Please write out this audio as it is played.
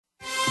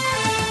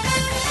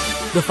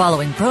The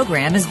following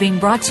program is being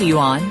brought to you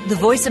on the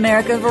Voice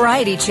America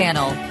Variety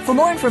Channel. For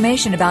more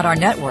information about our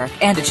network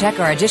and to check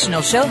our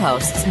additional show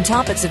hosts and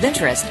topics of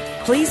interest,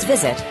 please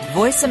visit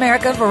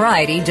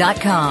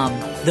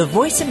voiceamericavariety.com. The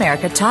Voice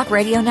America Talk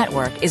Radio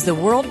Network is the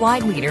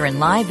worldwide leader in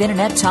live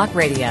Internet talk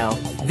radio.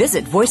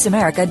 Visit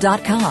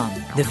voiceamerica.com.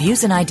 The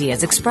views and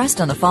ideas expressed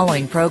on the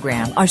following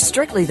program are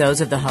strictly those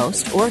of the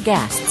host or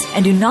guests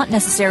and do not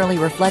necessarily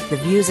reflect the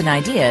views and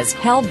ideas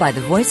held by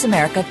the Voice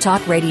America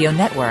Talk Radio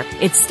Network,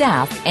 its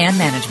staff, and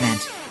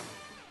management.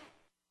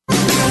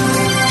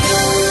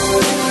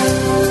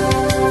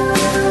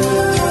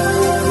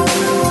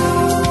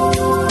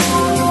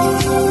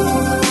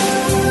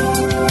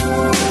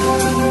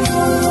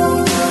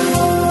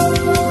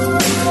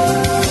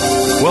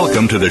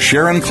 Welcome to the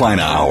Sharon Kleyne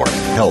Hour,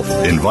 Health,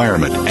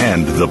 Environment,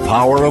 and the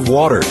Power of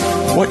Water.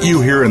 What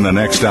you hear in the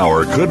next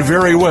hour could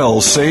very well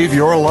save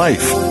your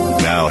life.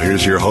 Now,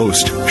 here's your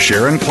host,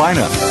 Sharon Kleyne.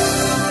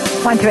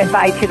 I want to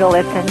invite you to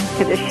listen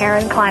to the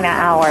Sharon Kleyne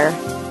Hour,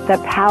 The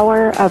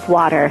Power of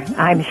Water.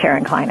 I'm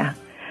Sharon Kleyne.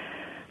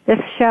 This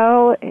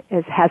show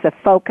has a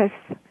focus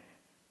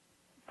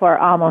for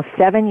almost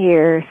 7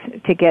 years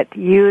to get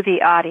you,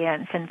 the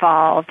audience,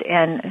 involved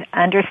in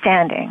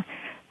understanding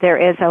there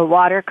is a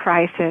water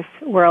crisis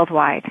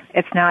worldwide.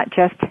 It's not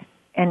just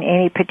in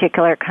any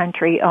particular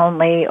country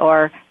only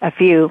or a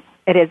few.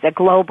 It is a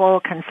global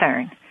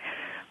concern.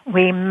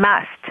 We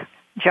must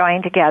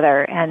join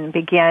together and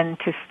begin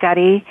to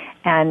study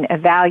and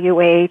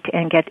evaluate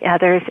and get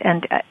others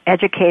and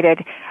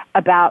educated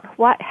about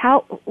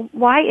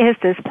why is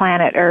this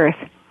planet Earth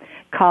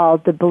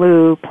called the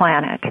blue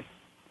planet?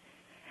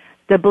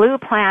 The blue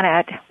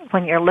planet,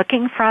 when you're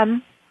looking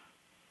from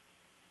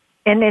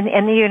in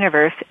the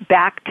universe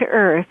back to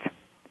Earth,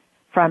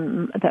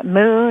 from the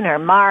moon or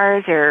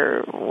Mars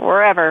or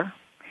wherever,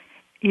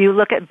 you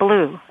look at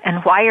blue.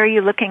 And why are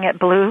you looking at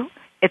blue?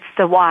 It's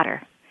the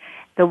water.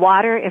 The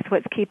water is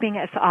what's keeping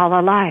us all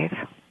alive.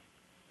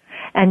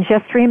 And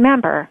just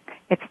remember,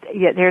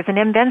 there's an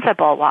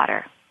invincible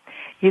water.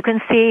 You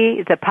can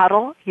see the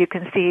puddle, you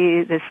can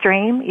see the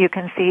stream, you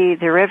can see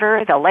the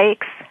river, the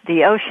lakes,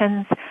 the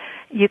oceans,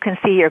 you can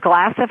see your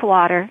glass of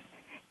water,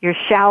 your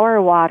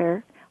shower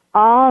water,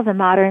 all the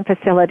modern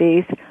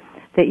facilities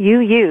that you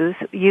use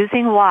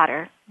using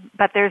water,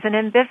 but there's an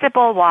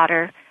invisible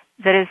water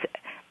that is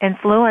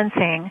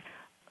influencing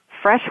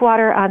fresh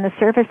water on the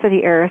surface of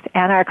the earth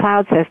and our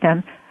cloud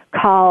system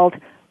called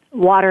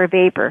water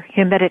vapor,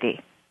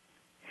 humidity.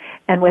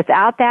 And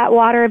without that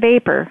water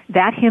vapor,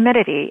 that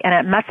humidity, and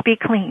it must be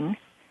clean,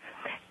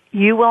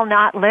 you will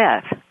not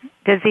live.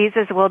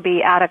 Diseases will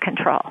be out of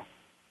control.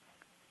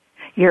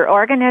 Your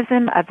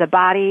organism of the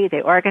body,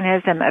 the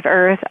organism of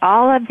earth,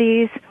 all of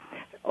these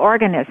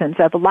organisms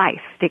of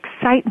life, the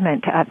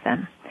excitement of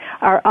them,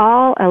 are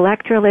all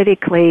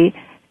electrolytically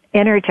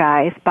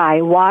energized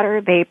by water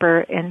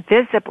vapor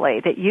invisibly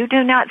that you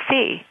do not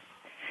see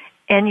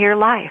in your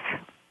life.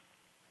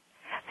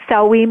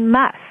 So we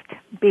must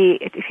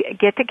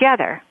get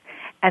together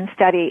and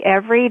study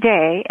every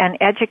day and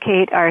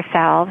educate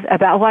ourselves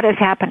about what is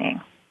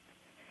happening.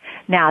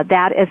 Now,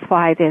 that is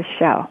why this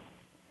show.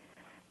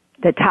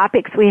 The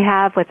topics we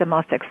have with the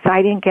most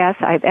exciting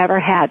guests I've ever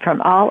had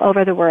from all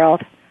over the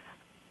world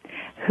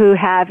who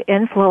have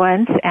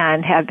influence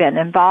and have been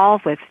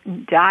involved with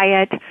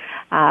diet,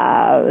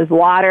 with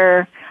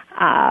water,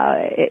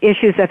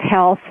 issues of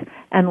health,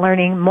 and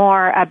learning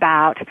more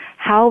about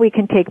how we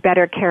can take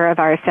better care of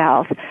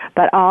ourselves.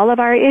 But all of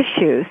our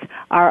issues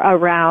are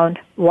around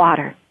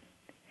water.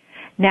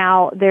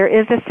 Now, there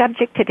is a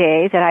subject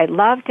today that I'd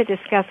love to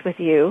discuss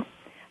with you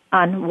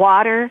on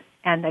water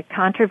and the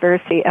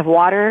controversy of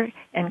water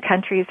in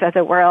countries of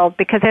the world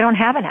because they don't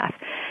have enough.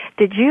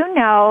 Did you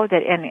know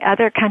that in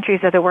other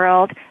countries of the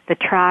world, the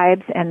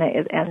tribes and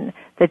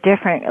the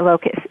different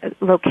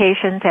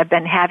locations have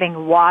been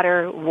having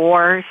water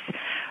wars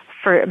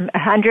for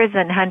hundreds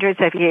and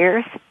hundreds of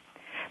years?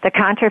 The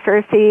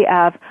controversy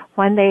of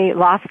when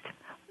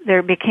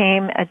there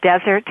became a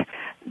desert,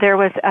 there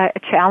was a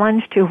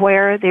challenge to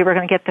where they were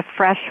going to get the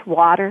fresh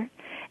water,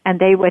 and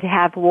they would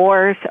have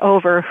wars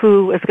over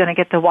who was going to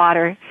get the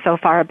water so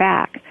far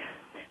back.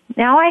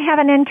 Now I have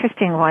an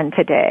interesting one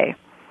today.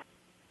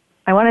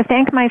 I want to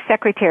thank my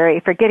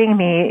secretary for getting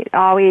me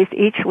always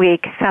each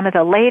week some of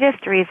the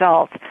latest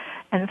results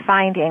and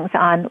findings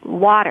on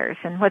waters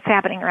and what's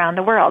happening around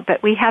the world.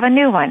 But we have a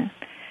new one.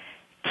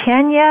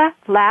 Kenya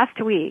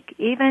last week,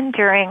 even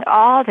during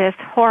all this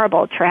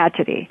horrible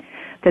tragedy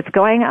that's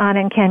going on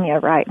in Kenya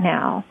right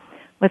now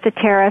with the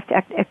terrorist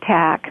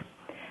attack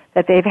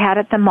that they've had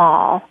at the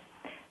mall,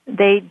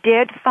 they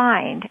did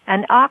find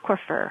an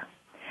aquifer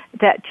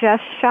that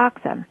just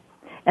shocked them.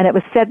 And it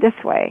was said this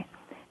way: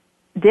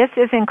 this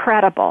is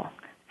incredible.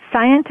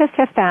 Scientists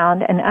have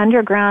found an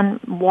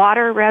underground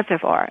water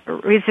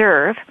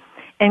reserve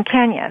in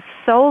Kenya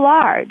so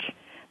large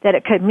that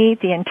it could meet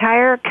the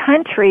entire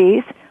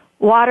country's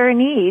water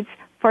needs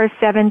for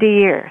 70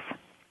 years.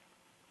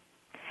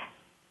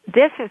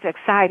 This is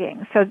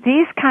exciting. So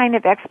these kind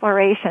of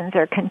explorations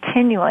are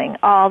continuing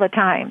all the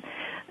time.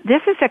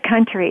 This is a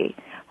country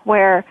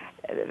where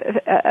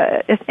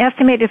it's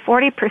estimated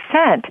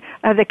 40%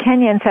 of the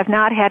Kenyans have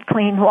not had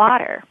clean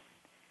water.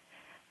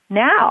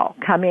 Now,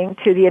 coming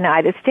to the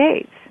United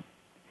States.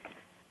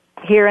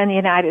 Here in the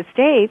United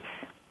States,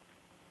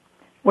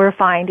 we're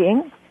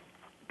finding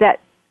that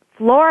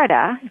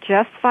Florida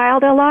just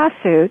filed a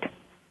lawsuit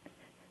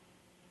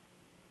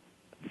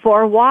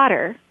for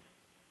water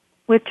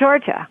with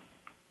Georgia.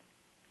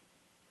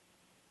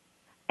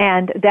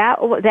 And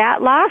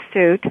that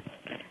lawsuit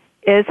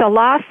is a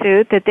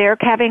lawsuit that they're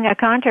having a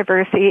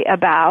controversy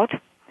about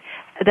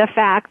the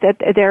fact that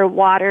their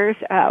waters,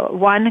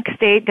 one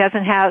state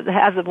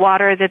has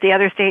water that the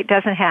other state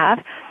doesn't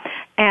have,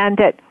 and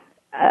that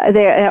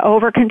they're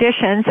over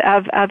conditions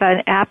of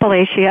an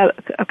Apalachia,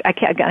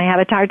 I have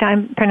a hard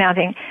time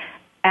pronouncing,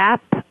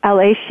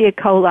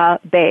 Apalachicola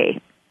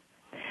Bay.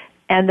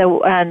 And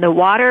the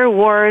Water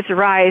Wars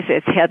Rise,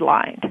 it's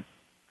headlined.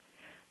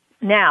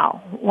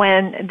 Now,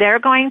 when they're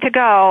going to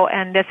go,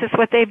 and this is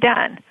what they've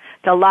done,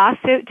 the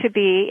lawsuit to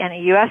be in a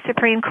U.S.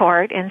 Supreme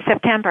Court in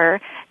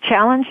September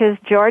challenges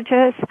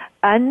Georgia's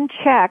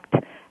unchecked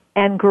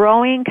and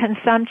growing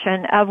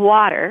consumption of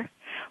water,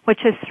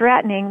 which is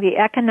threatening the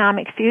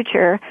economic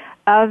future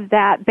of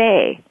that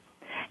bay.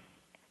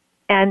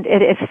 And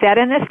it is said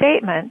in the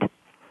statement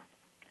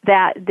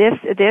that this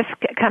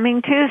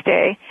coming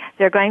Tuesday,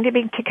 they're going to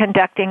be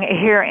conducting a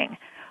hearing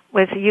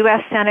with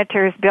U.S.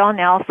 Senators Bill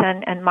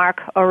Nelson and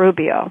Mark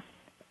Rubio.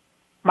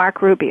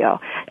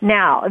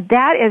 Now,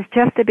 that is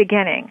just the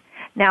beginning.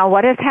 Now,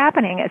 what is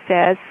happening, it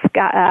says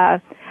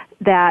that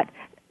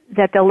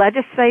the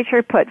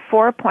legislature put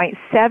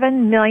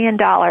 $4.7 million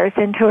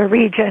into a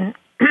region,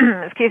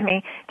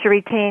 to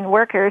retain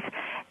workers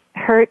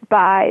hurt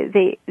by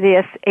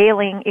this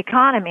ailing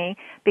economy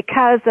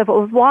because of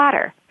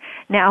water.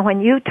 Now,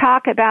 when you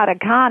talk about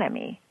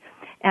economy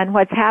and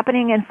what's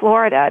happening in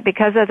Florida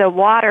because of the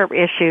water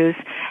issues,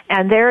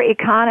 and their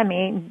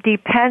economy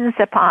depends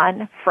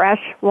upon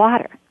fresh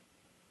water.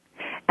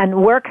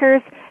 And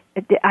workers,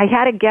 I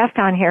had a guest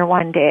on here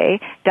one day,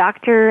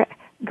 Dr.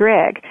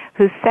 Greg,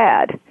 who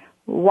said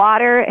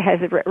water has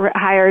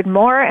hired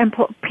more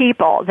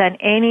people than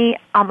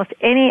almost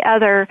any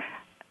other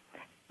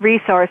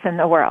resource in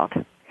the world.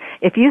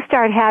 If you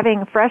start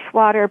having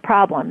freshwater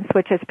problems,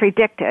 which is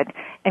predicted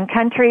in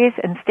countries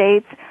and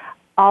states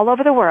all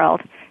over the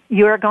world,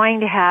 you are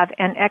going to have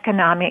an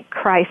economic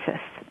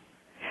crisis.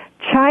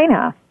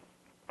 China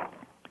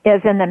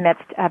is in the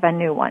midst of a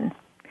new one.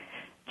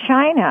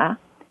 China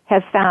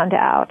has found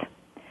out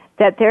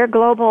that their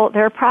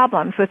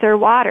problems with their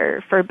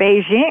water for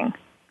Beijing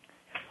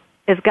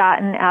has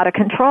gotten out of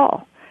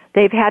control.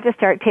 They've had to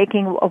start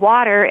taking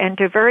water and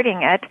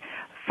diverting it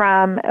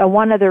from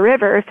one of the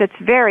rivers that's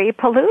very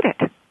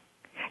polluted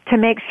to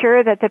make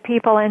sure that the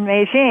people in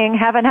Beijing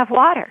have enough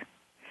water.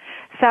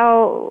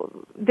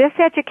 So this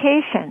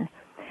education,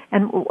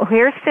 and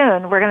here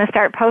soon we're going to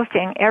start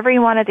posting every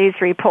one of these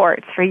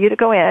reports for you to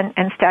go in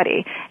and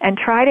study and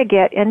try to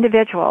get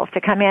individuals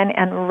to come in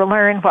and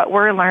learn what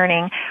we're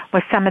learning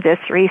with some of this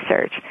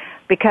research,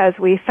 because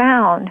we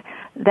found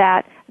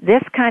that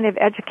this kind of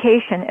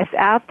education is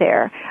out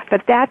there,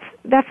 but that's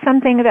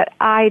something that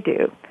I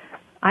do.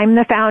 I'm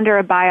the founder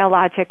of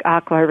Biologic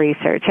Aqua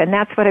Research, and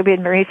that's what I've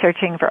been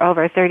researching for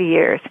over 30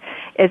 years,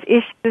 is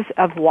issues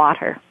of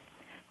water.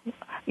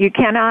 You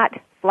cannot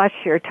flush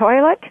your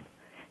toilet.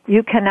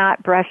 You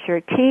cannot brush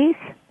your teeth.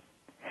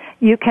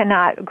 You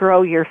cannot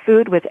grow your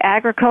food with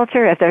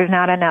agriculture if there's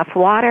not enough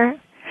water.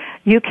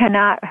 You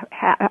cannot,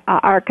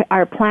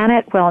 our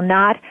planet will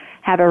not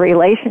have a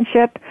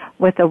relationship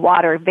with the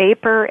water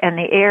vapor and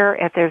the air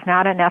if there's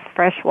not enough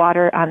fresh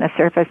water on the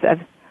surface of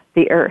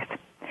the earth.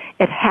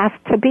 It has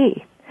to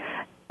be.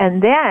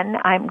 And then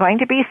I'm going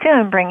to be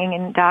soon bringing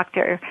in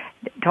Dr.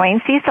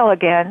 Dwayne Cecil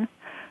again,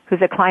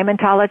 who's a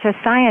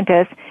climatologist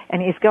scientist,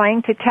 and he's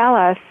going to tell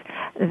us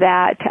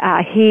that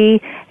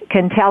he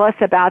can tell us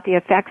about the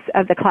effects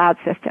of the cloud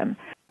system.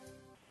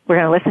 We're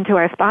going to listen to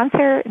our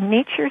sponsor,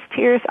 Nature's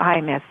Tears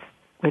Eye Mist,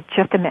 with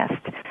just a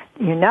mist.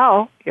 You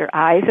know, your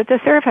eyes at the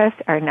surface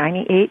are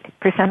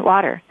 98%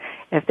 water.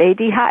 If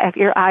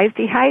your eyes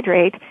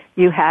dehydrate,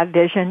 you have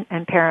vision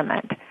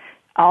impairment,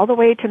 all the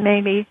way to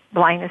maybe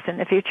blindness in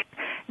the future.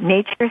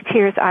 Nature's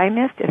Tears Eye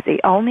Mist is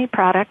the only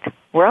product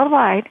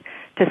worldwide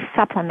to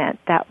supplement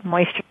that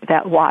moisture,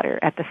 that water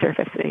at the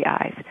surface of the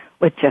eyes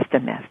with just a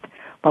mist.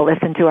 We'll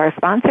listen to our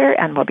sponsor,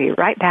 and we'll be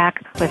right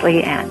back with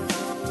Leanne.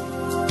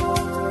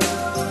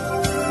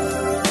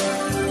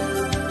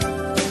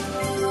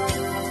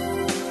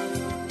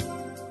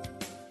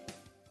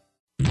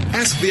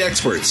 Ask the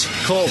experts.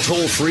 Call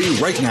toll-free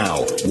right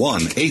now,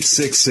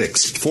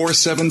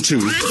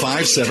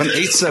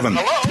 1-866-472-5787.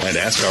 And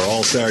ask our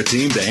All-Star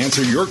team to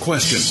answer your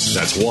question.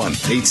 That's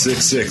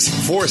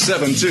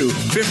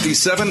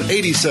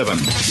 1-866-472-5787.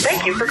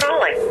 Thank you for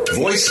calling.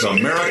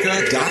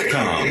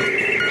 VoiceAmerica.com.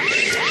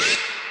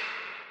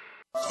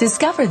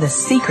 Discover the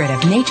secret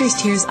of Nature's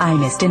Tears Eye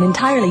Mist, an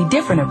entirely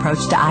different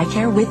approach to eye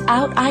care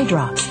without eye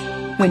drops.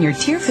 When your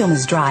tear film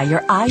is dry,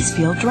 your eyes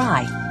feel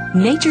dry.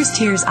 Nature's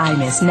Tears Eye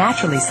Mist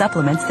naturally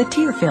supplements the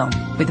tear film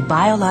with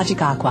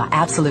Biologic Aqua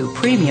Absolute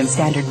Premium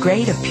Standard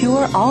Grade of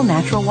pure,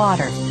 all-natural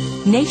water.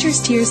 Nature's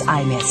Tears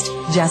Eye Mist,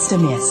 just a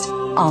mist.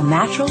 All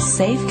natural,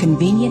 safe,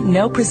 convenient,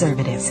 no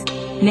preservatives.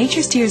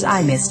 Nature's Tears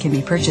Eye Mist can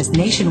be purchased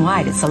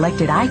nationwide at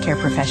selected eye care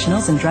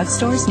professionals and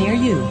drugstores near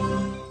you.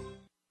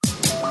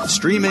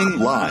 Streaming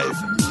live,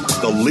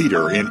 the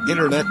leader in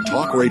Internet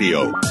talk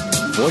radio,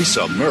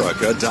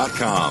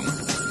 VoiceAmerica.com.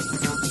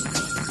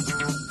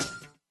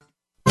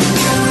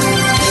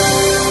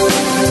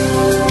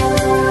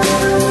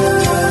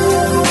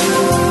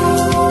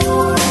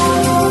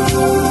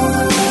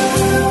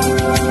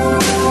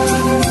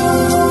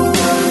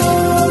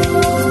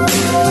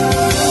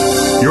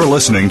 You're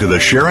listening to the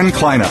Sharon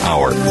Kleyne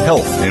Hour,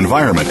 Health,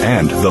 Environment,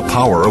 and the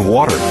Power of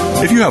Water.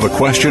 If you have a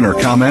question or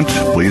comment,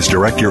 please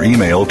direct your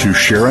email to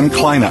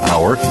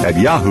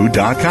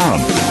SharonKleyneHour@yahoo.com.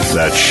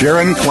 That's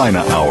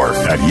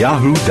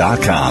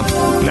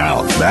SharonKleyneHour@yahoo.com.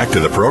 Now, back to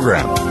the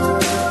program.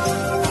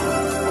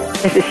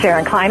 This is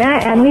Sharon Kleyne,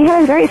 and we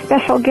have a very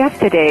special guest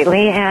today,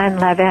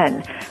 Leanne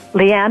Levin.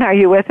 Leanne, are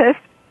you with us?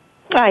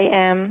 I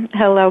am.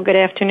 Hello, good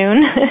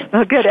afternoon.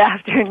 Well, good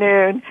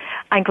afternoon.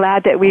 I'm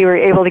glad that we were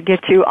able to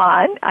get you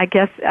on. I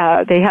guess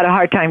they had a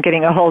hard time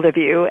getting a hold of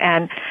you,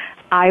 and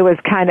I was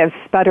kind of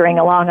sputtering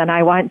along, and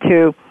I want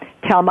to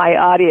tell my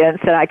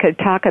audience that I could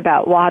talk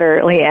about water,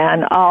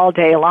 Leanne, all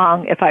day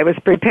long if I was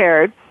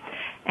prepared.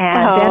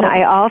 And then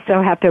I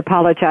also have to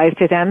apologize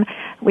to them.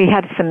 We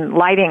had some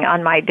lighting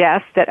on my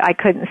desk that I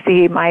couldn't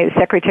see my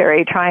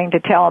secretary trying to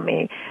tell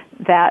me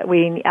that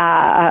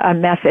a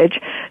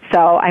message.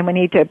 So I'm going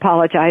to need to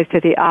apologize to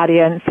the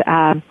audience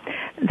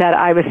that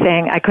I was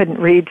saying I couldn't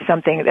read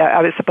something that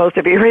I was supposed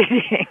to be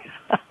reading.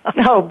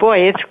 Oh,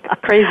 boy, it's a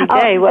crazy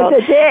day. Well,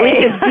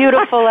 it's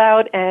beautiful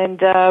out, and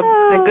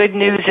the good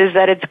news is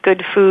that it's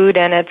good food,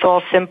 and it's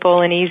all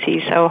simple and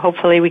easy, so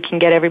hopefully we can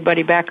get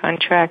everybody back on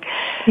track.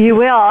 You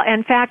will.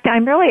 In fact,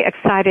 I'm really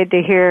excited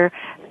to hear,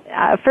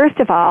 first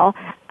of all,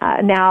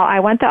 now I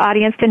want the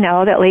audience to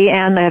know that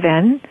Leanne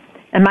Levin,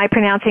 am I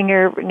pronouncing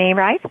your name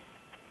right?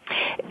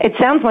 It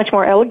sounds much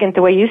more elegant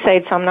the way you say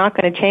it, so I'm not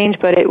going to change,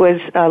 but it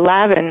was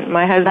Lavin.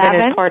 My husband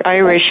is part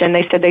Irish, and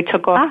they said they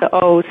took off the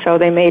O, so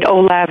they made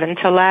O'Lavin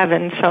to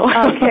Lavin. So.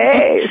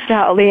 Okay,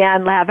 so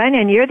Leanne Levin,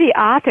 and you're the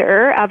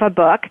author of a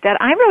book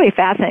that I'm really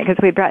fascinated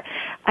because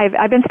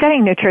I've been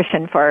studying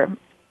nutrition for,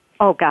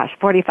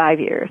 45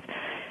 years.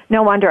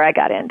 No wonder I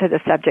got into the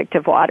subject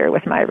of water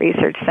with my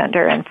research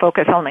center and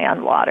focus only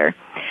on water.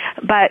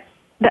 But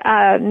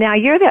now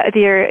you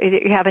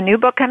have a new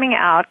book coming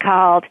out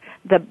called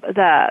the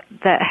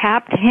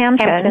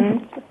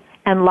Hampton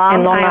and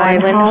Long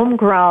Island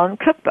Homegrown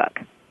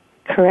Cookbook.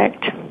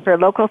 Correct. For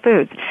local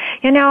foods.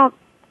 You know,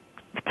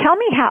 tell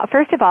me how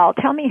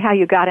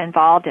you got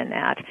involved in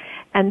that,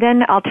 and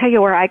then I'll tell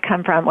you where I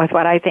come from with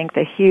what I think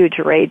the huge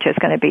rage is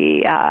going to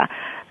be.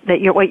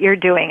 What you're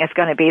doing is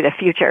going to be the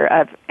future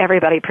of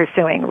everybody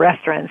pursuing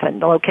restaurants and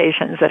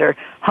locations that are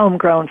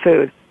homegrown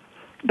food.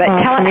 But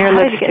tell us, how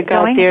did you get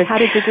going? How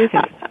did you do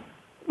that?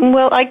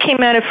 Well, I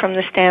came at it from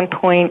the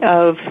standpoint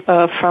of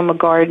from a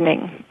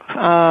gardening.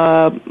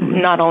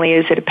 Not only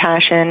is it a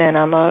passion, and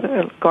I'm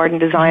a garden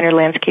designer,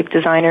 landscape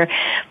designer,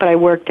 but I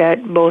worked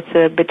at both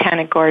the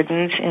Botanic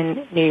Gardens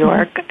in New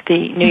York,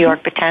 the New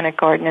York Botanic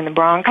Garden in the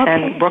Bronx,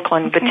 and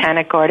Brooklyn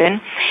Botanic Garden.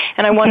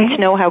 And I wanted to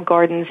know how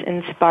gardens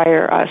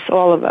inspire us,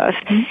 all of us.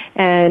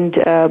 And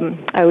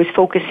I was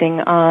focusing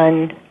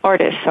on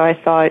artists, so I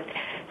thought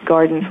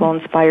gardens will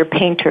inspire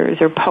painters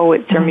or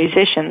poets or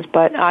musicians,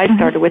 but I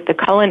started with the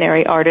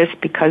culinary artists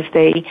because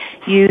they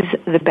use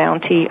the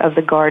bounty of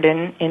the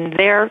garden in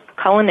their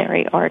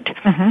culinary art.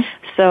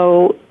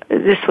 So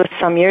this was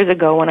some years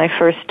ago when I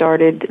first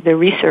started the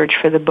research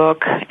for the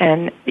book,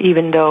 and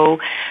even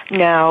though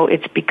now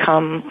it's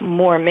become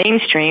more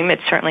mainstream,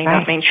 it's certainly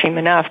not mainstream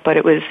enough, but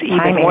it was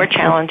even more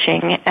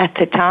challenging at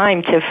the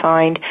time to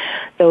find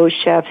those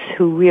chefs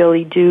who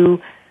really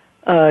do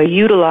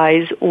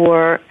utilize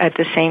or at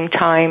the same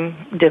time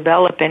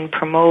develop and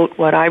promote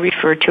what I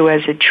refer to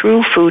as a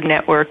true food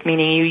network,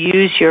 meaning you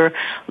use your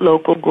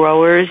local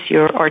growers,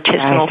 your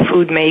artisanal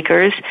food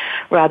makers,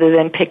 rather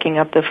than picking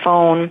up the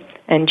phone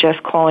and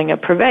just calling a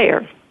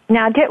purveyor.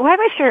 Now, what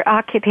was your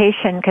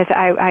occupation? Because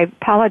I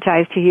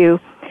apologize to you.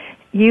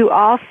 You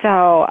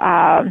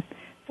also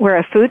were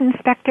a food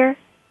inspector?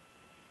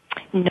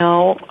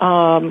 No,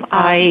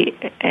 I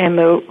am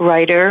a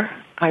writer.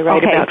 I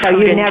write about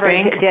food and drink. So you never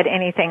did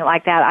anything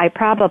like that. I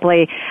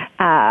probably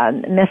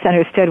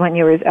misunderstood when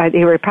you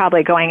were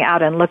probably going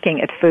out and looking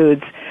at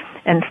foods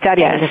and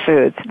studying the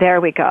foods. There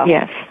we go.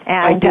 Yes.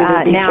 And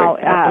now,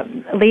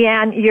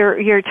 Leanne,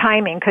 your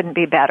timing couldn't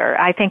be better.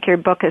 I think your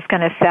book is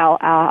going to sell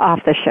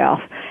off the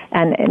shelf.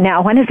 And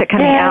now, when is it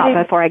coming out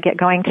before I get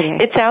going today?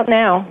 It's out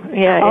now.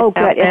 Yeah. Oh,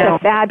 good. It's a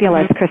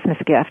fabulous Christmas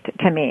gift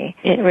to me.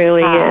 It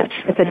really is.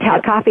 It's a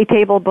coffee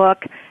table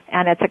book,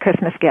 and it's a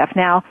Christmas gift.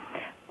 Now,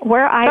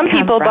 some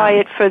people buy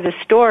it for the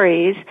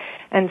stories,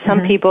 and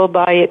some people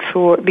buy it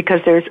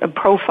because there's a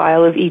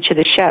profile of each of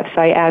the chefs.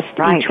 I asked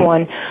each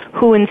one,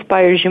 who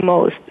inspires you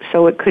most?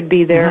 So it could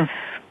be their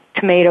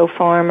tomato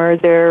farmer,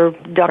 their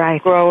duck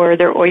grower,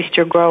 their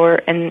oyster grower,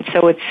 and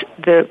so it's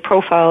the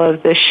profile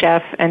of the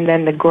chef and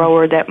then the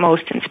grower that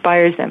most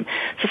inspires them.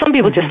 So some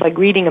people just like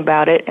reading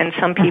about it, and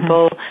some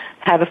people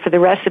have it for the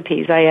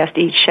recipes. I asked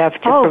each chef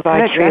to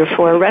provide 3 or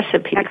 4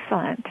 recipes.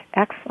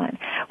 Excellent.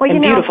 Well,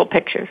 and beautiful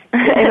pictures.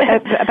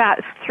 About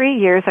 3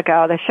 years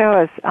ago, the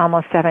show is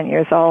almost 7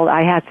 years old,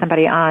 I had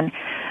somebody on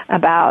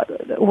about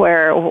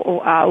where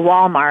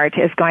Walmart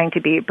is going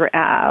to be,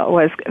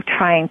 was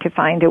trying to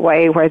find a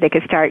way where they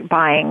could start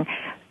buying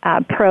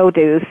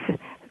produce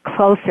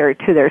closer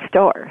to their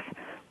stores,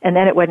 and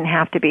then it wouldn't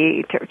have to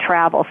be to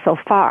travel so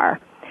far.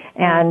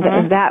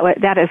 And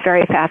that is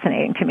very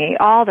fascinating to me.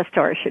 All the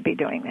stores should be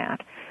doing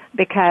that,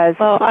 because...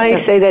 Well,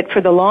 I say that for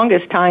the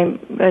longest time,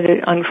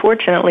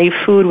 unfortunately,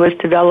 food was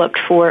developed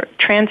for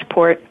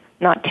transport,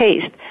 not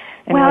taste.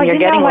 And well, you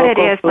know what it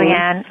is, food,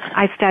 Leanne.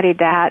 I studied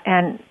that,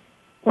 and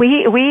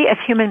we as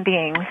human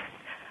beings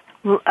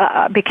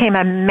became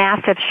a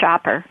massive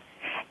shopper.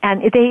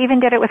 And they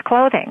even did it with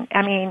clothing.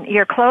 I mean,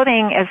 your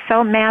clothing is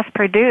so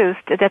mass-produced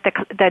that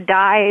the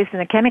dyes and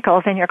the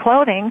chemicals in your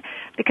clothing,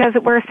 because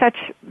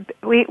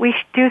we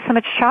do so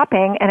much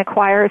shopping and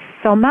acquire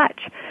so much.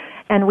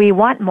 And we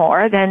want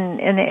more than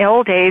in the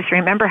old days.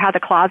 Remember how the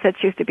closets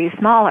used to be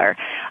smaller.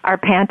 Our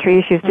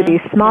pantries used to be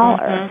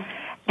smaller.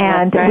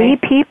 And we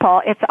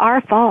people, it's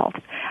our fault.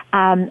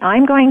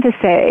 I'm going to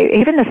say,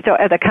 even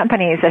the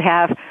companies that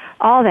have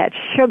all that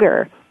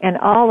sugar and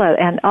all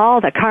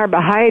the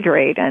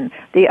carbohydrate and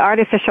the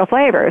artificial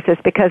flavors, is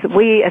because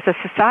we as a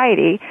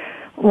society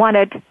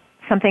wanted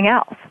something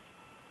else.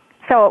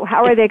 So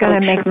how are they going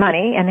to make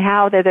money, and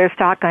how is their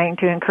stock going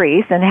to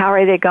increase, and how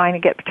are they going to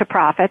get to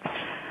profits?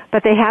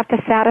 But they have to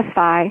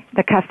satisfy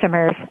the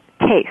customer's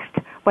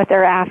taste, what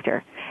they're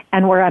after.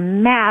 And we're a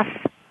mass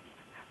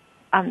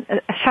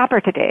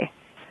shopper today.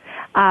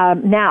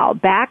 Now,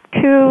 back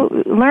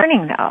to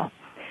learning, though.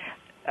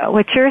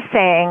 What you're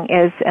saying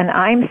is, and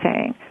I'm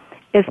saying,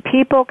 is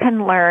people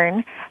can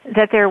learn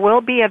that there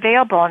will be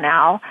available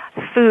now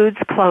foods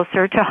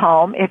closer to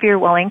home if you're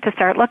willing to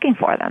start looking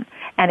for them.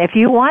 And if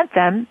you want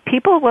them,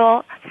 people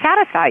will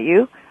satisfy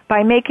you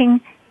by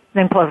making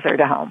them closer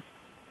to home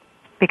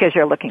because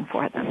you're looking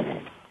for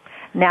them.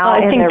 Now,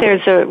 I think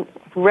there's a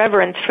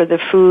reverence for the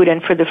food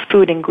and for the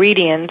food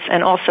ingredients,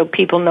 and also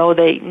people know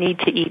they need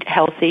to eat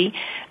healthy,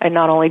 and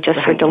not only just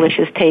for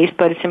delicious taste,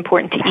 but it's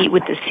important to eat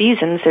with the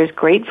seasons. There's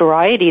great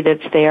variety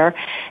that's there,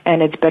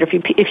 and it's better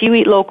if you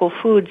eat local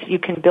foods, you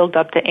can build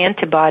up the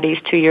antibodies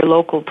to your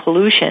local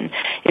pollution.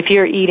 If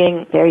you're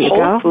eating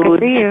whole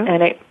food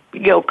and it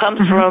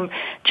comes from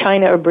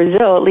China or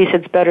Brazil, at least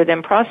it's better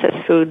than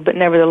processed food, but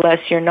nevertheless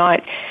you're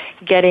not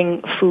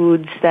getting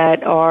foods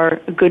that are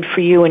good for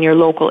you in your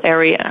local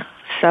area.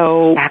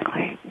 So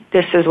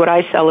this is what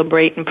I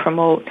celebrate and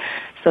promote,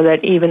 so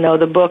that even though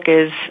the book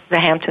is the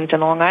Hamptons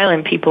and Long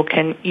Island, people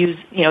can use,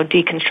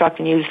 deconstruct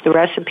and use the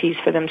recipes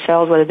for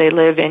themselves, whether they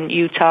live in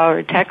Utah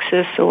or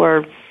Texas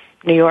or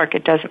New York,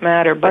 it doesn't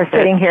matter. But or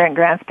sitting here in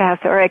Grants Pass,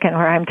 Oregon,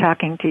 where I'm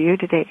talking to you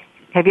today.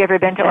 Have you ever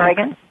been to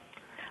Oregon?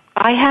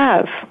 I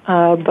have,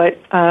 but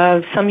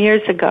some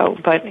years ago.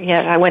 But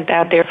yeah, I went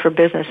out there for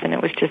business, and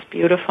it was just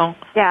beautiful.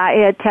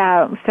 Yeah,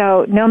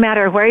 so no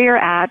matter where you're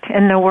at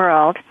in the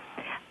world,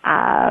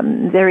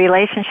 the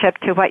relationship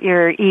to what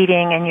you're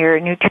eating and your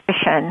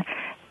nutrition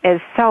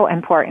is so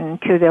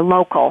important to the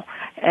local,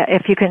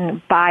 if you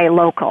can buy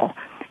local.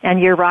 And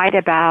you're right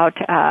about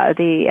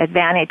the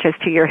advantages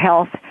to your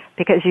health,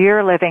 because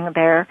you're living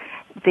there.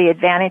 The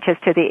advantages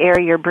to the air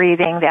you're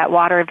breathing, that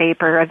water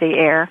vapor of the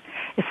air,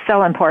 is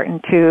so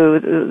important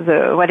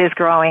to what is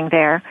growing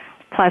there,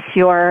 plus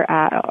your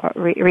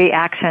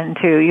reaction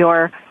to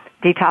your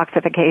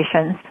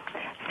detoxifications.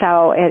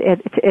 So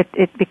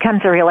it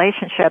becomes a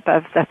relationship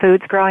of the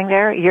foods growing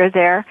there, you're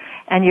there,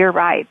 and you're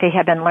right. They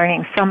have been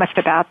learning so much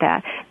about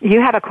that. Do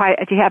you have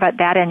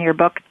that in your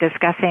book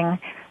discussing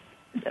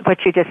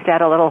what you just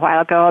said a little while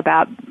ago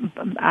about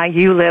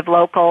you live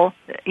local,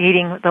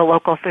 eating the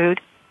local food?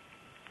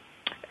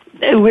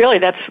 Really,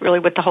 that's really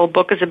what the whole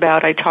book is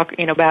about. I talk,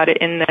 about it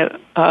in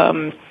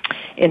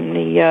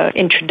the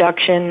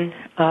introduction.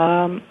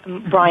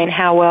 Brian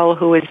Howell,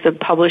 who is the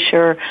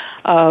publisher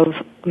of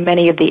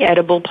many of the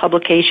edible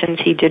publications,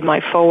 he did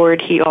my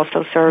foreword. He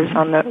also serves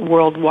on the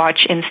World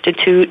Watch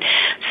Institute,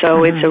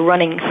 so it's a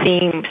running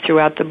theme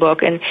throughout the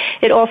book. And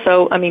it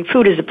also,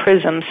 food is a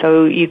prism,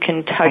 so you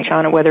can touch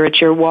on it, whether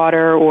it's your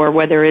water or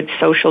whether it's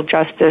social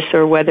justice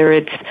or whether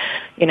it's,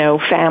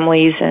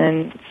 families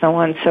and so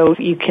on. So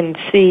you can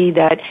see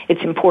that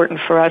it's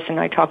important for us, and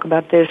I talk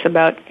about this,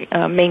 about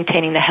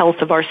maintaining the health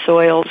of our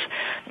soils.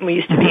 We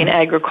used to be an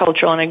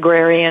agricultural and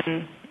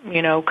agrarian,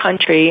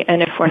 country,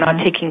 and if we're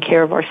not taking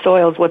care of our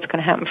soils, what's going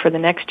to happen for the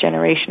next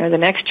generation or the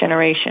next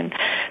generation?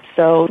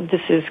 So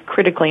this is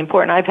critically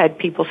important. I've had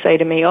people say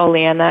to me, "Oh,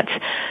 Leanne, that's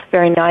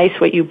very nice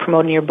what you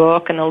promote in your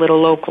book and the little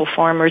local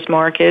farmers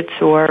markets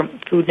or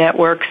food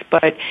networks,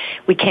 but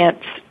we can't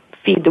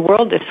feed the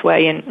world this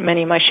way." And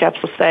many of my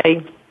chefs will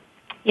say,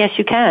 Yes,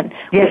 you can.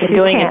 Yes, We've been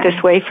doing it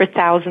this way for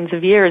thousands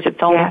of years.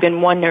 It's only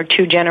been 1 or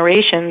 2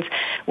 generations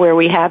where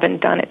we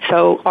haven't done it.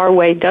 So our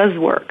way does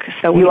work.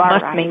 So we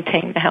must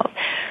maintain the health.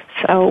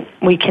 So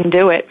we can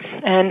do it.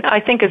 And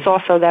I think it's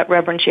also that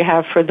reverence you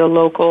have for the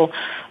local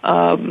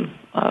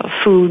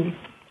food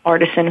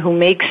artisan who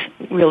makes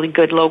really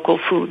good local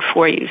food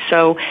for you.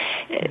 So,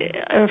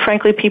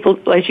 frankly, people,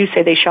 as you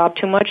say, they shop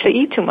too much, they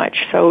eat too much.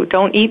 So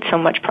don't eat so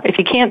much. If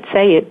you can't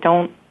say it,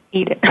 don't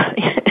eat it.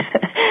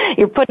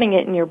 You're putting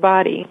it in your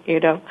body, you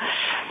know.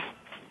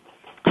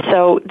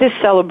 So this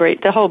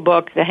celebrates, the whole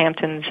book, the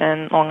Hamptons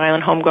and Long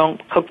Island Homegrown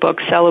Cookbook,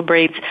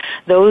 celebrates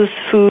those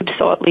food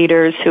thought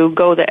leaders who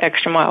go the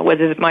extra mile,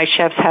 whether my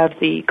chefs have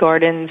the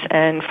gardens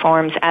and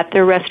farms at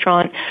their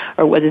restaurant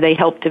or whether they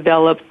help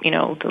develop, you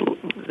know,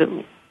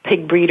 the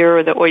pig breeder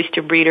or the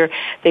oyster breeder.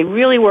 They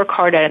really work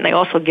hard at it, and they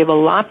also give a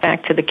lot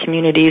back to the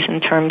communities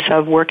in terms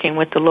of working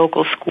with the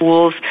local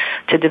schools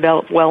to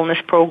develop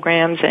wellness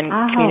programs and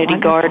community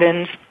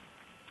gardens.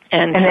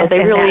 And so they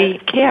really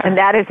care. And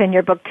that is in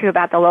your book, too,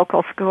 about the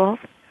local schools?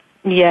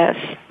 Yes.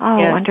 Oh,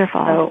 yes.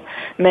 Wonderful. So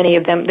many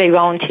of them, they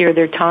volunteer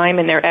their time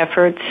and their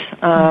efforts.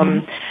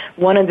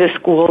 One of the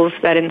schools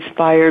that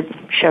inspired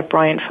Chef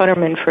Brian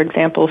Futterman, for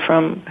example,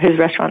 from his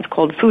restaurant's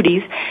called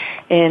Foodies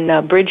in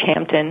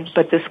Bridgehampton,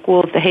 but the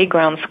school is the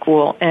Hayground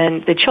School,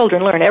 and the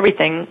children learn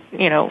everything,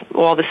 you know,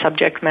 all the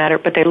subject matter,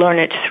 but they learn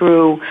it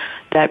through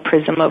that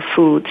prism of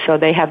food. So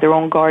they have their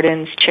own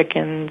gardens,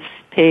 chickens,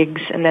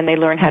 pigs, and then they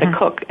learn how to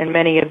cook. And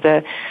many of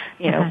the,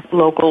 you know,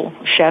 local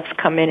chefs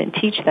come in and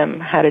teach them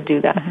how to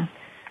do that.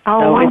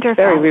 Oh, so wonderful! It's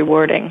very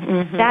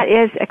rewarding. That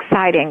is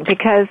exciting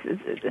because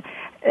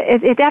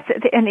that's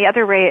in the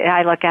other way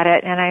I look at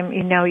it, and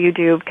you know you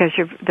do because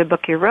the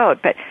book you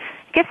wrote, but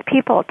it gets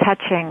people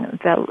touching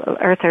the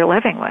earth they're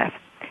living with.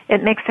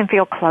 It makes them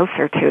feel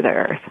closer to the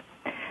earth,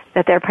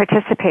 that they're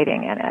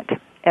participating in it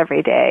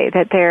every day,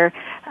 that they're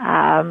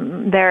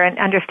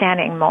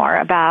understanding more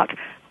about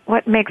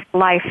what makes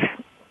life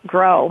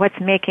grow, what's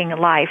making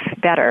life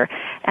better.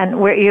 And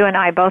you and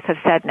I both have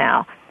said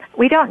now,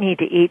 we don't need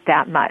to eat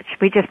that much.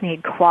 We just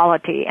need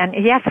quality. And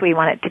yes, we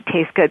want it to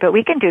taste good, but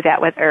we can do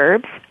that with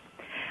herbs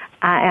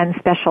and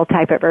special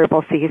type of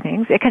herbal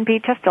seasonings. It can be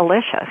just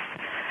delicious.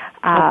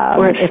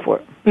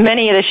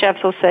 Many of the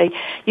chefs will say,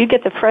 you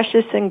get the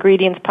freshest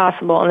ingredients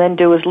possible and then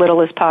do as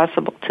little as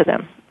possible to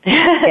them.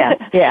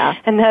 Yeah.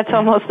 And that's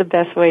almost the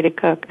best way to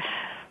cook.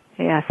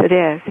 Yes, it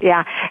is.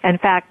 Yeah. In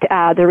fact,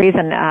 the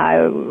reason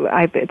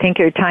I think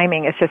your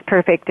timing is just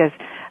perfect is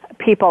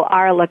people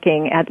are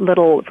looking at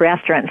little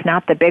restaurants,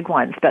 not the big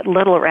ones, but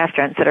little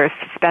restaurants that are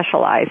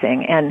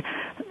specializing in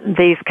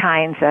these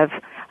kinds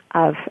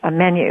of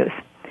menus.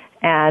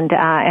 And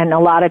a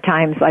lot of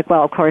times, like,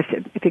 well, of course,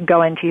 if you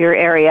go into your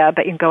area,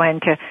 but you can go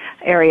into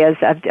areas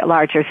of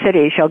larger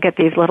cities, you'll get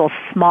these little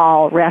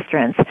small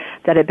restaurants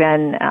that have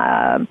been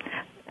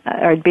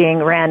are being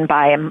run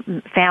by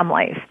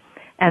families.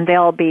 And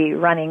they'll be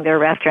running their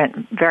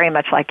restaurant very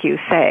much like you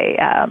say,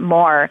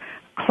 more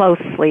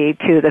closely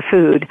to the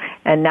food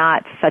and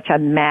not such a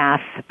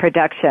mass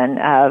production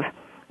of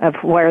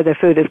where the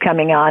food is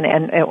coming on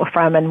and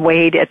from and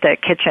weighed at the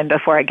kitchen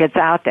before it gets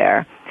out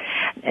there.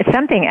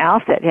 Something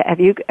else have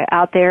you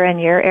out there in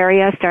your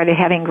area started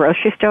having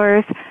grocery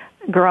stores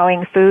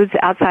growing foods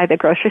outside the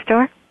grocery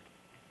store?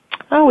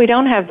 Oh, we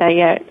don't have that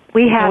yet.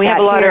 We have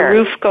a lot of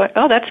roof.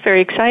 Oh, that's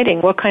very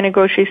exciting. What kind of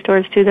grocery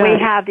stores do that? We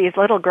have these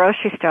little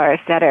grocery stores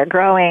that are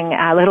growing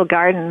little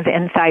gardens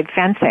inside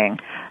fencing.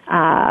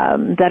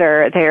 That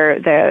are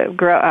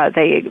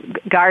the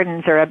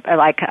gardens are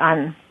like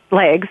on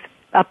legs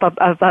up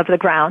above the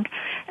ground,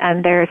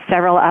 and there's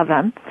several of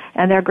them,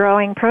 and they're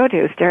growing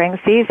produce during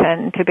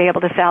season to be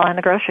able to sell in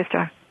the grocery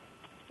store.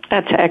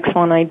 That's an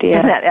excellent idea.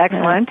 Isn't that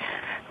excellent?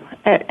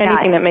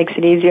 Anything that makes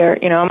it easier.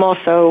 You know, I'm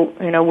also,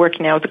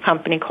 working now with a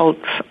company called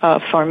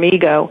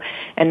Farmigo,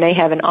 and they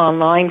have an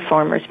online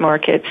farmers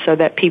market so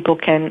that people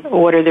can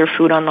order their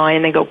food online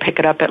and they go pick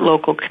it up at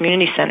local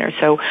community centers.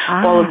 So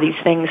all of these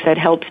things that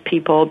helps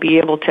people be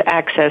able to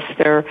access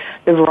the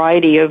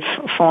variety of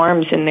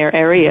farms in their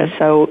area.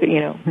 So,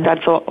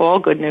 that's all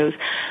good news.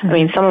 I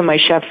mean, some of my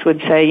chefs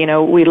would say,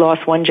 we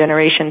lost one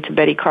generation to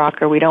Betty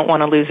Crocker. We don't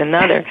want to lose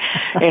another.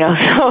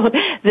 So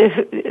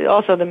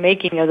also the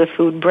making of the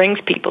food brings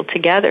people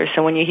together.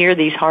 So when you hear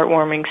these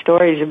heartwarming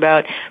stories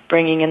about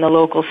bringing in the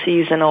local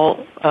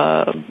seasonal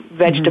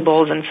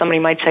vegetables, and somebody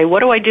might say,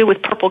 what do I do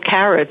with purple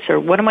carrots, or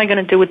what am I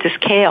going to do with this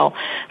kale?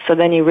 So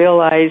then you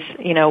realize,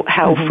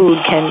 how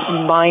food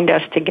can bind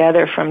us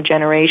together from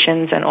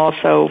generations and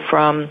also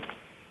from,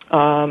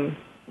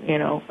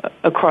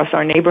 across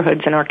our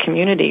neighborhoods and our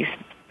communities.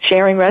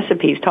 Sharing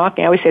recipes,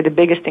 talking. I always say the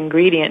biggest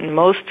ingredient in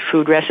most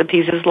food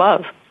recipes is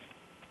love.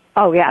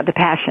 Oh, yeah, the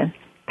passion.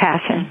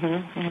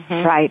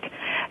 Right.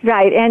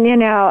 And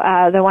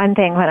the one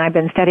thing when I've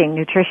been studying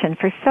nutrition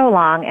for so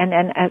long,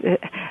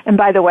 and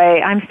by the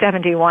way, I'm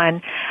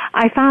 71,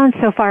 I found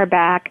so far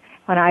back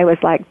when I was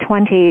like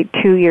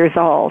 22 years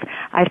old,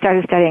 I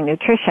started studying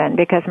nutrition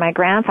because my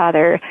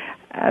grandfather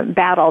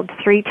battled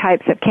 3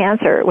 types of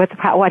cancer with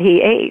what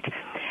he ate.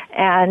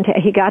 And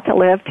he got to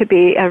live to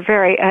be in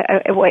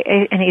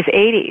his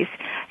 80s.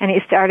 And he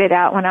started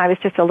out when I was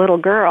just a little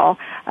girl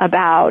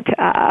about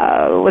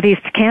with these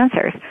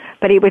cancers.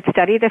 But he would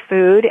study the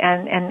food,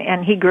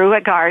 and he grew a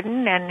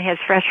garden and his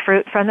fresh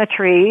fruit from the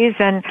trees,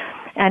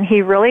 and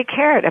he really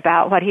cared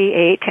about what he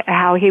ate,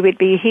 how he would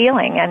be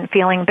healing and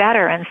feeling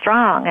better and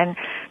strong, and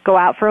go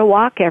out for a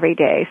walk every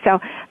day. So,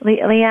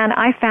 Leanne,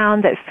 I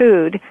found that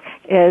food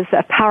is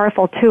a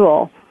powerful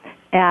tool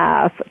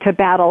to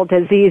battle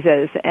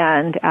diseases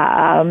and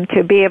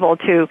to be able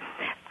to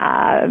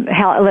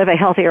live a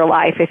healthier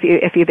life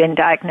if you've been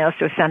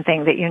diagnosed with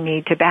something that you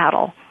need to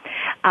battle.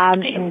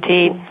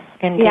 Indeed.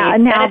 Yeah,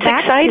 and it's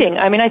exciting.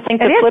 I mean, I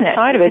think the flip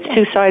side of it, it's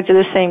two sides of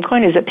the same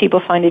coin, is that people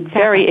find it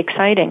very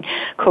exciting.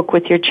 Cook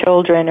with your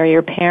children or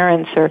your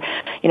parents or,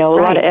 a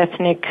lot of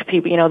ethnic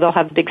people, they'll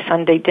have big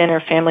Sunday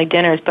dinner, family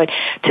dinners. But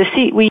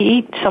we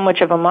eat so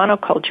much of a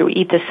monoculture. We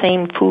eat the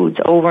same foods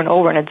over and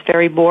over, and it's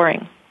very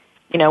boring.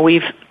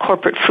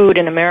 Corporate food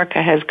in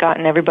America has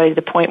gotten everybody to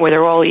the point where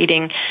they're all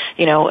eating,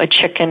 a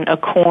chicken, a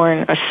corn,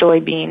 a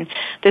soybean.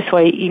 This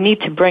way, you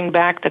need to bring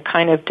back the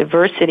kind of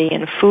diversity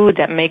in food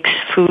that makes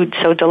food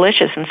so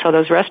delicious. And so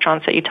those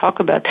restaurants that you talk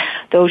about,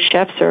 those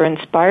chefs are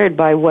inspired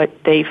by what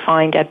they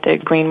find at the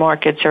green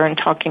markets or in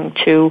talking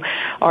to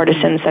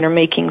artisans that are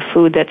making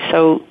food that's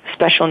so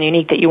special and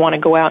unique that you want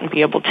to go out and be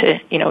able to,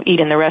 eat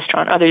in the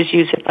restaurant. Others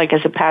use it like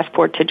as a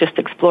passport to just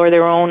explore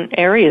their own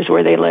areas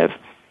where they live.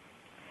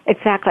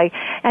 Exactly.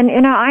 And,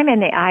 I'm in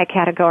the I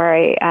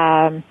category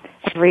of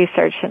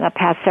research in the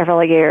past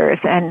several years,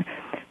 and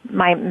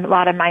a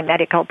lot of my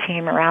medical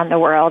team around the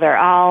world are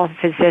all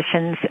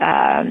physicians,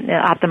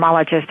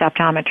 ophthalmologists,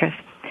 optometrists,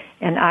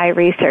 in eye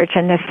research.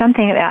 And there's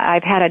something that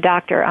I've had a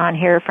doctor on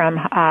here from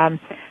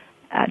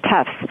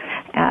Tufts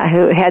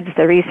who heads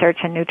the research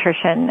and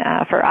nutrition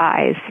for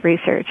eyes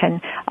research.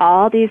 And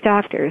all these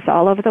doctors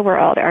all over the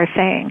world are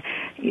saying,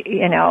 do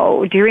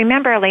you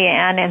remember,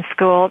 Leanne, in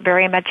school,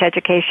 very much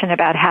education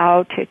about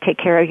how to take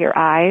care of your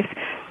eyes,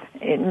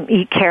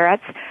 eat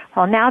carrots?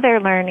 Well, now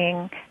they're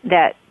learning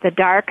that the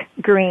dark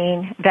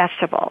green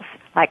vegetables,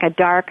 like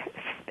the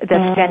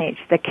spinach,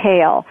 the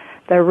kale,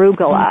 the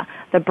arugula,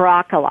 the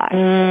broccoli,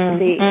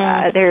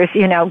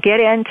 get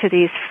into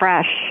these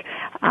fresh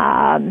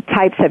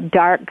types of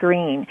dark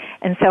green.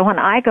 And so when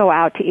I go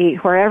out to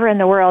eat, wherever in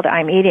the world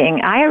I'm eating,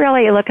 I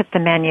really look at the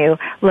menu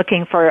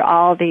looking for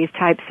all these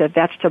types of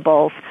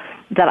vegetables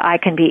that I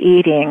can be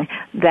eating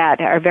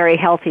that are very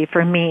healthy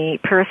for me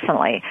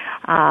personally,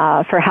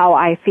 for how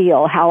I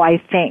feel, how I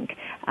think.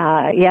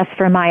 Yes,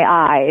 for my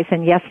eyes,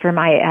 and yes, for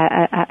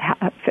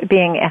my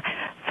being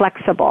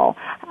flexible,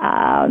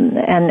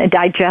 and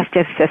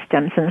digestive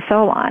systems and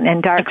so on.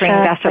 And dark green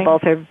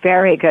vegetables are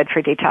very good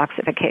for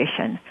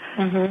detoxification.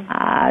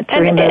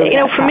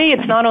 For me,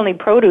 it's not only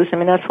produce. I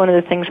mean, that's one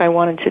of the things I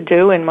wanted to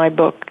do in my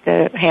book,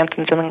 the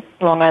Hamptons and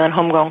Long Island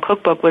Homegrown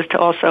Cookbook, was to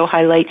also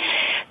highlight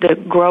the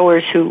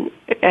growers who,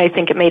 I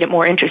think it made it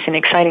more interesting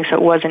and exciting, so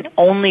it wasn't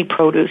only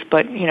produce,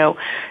 but,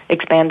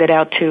 expanded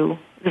out to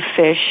the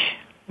fish,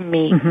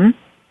 meat,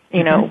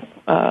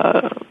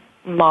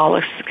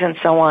 mollusks and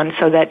so on,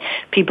 so that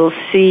people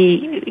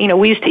see,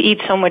 we used to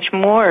eat so much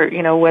more,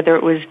 whether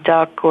it was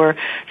duck or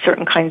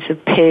certain kinds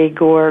of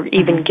pig or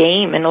even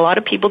game, and a lot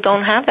of people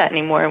don't have that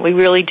anymore, and we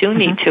really do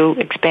need to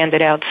expand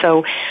it out,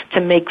 so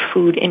to make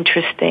food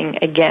interesting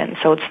again,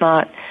 so it's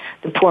not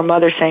the poor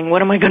mother saying,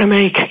 what am I going to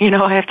make?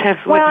 I have to have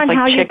and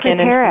how chicken you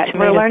prepare and it.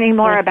 We're learning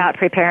more about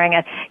preparing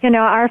it.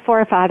 Our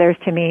forefathers,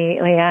 to me,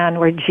 Leanne,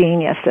 were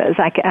geniuses.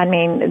 I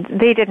mean,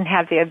 they didn't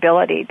have the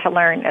ability to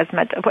learn as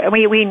much.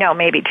 We know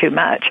maybe too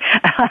much,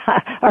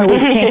 or we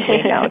think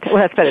we know.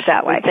 Let's put it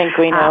that way. We think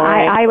we know,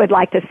 right? I would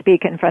like to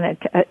speak in front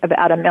of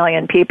about 1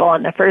 million people,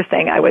 and the first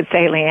thing I would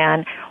say,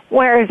 Leanne,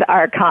 where's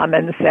our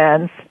common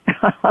sense?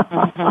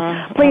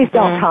 Please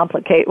don't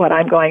complicate what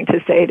I'm going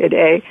to say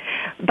today.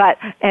 But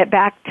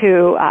back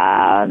to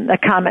the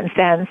common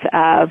sense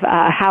of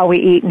how we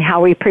eat and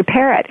how we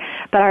prepare it.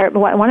 But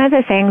one of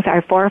the things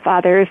our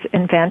forefathers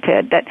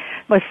invented that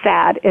was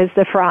sad is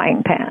the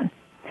frying pan.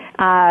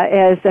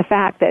 Is the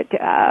fact that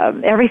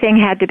everything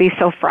had to be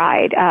so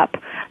fried up,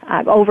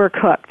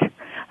 overcooked.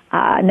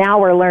 Now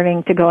we're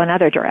learning to go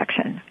another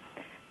direction.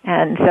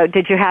 And so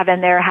did you have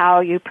in there how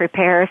you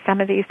prepare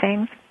some of these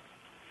things?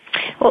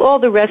 Well, all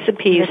the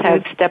recipes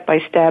have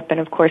step-by-step, and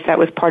of course that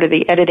was part of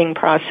the editing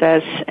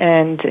process,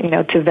 and,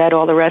 to vet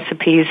all the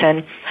recipes,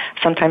 and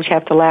sometimes you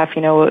have to laugh,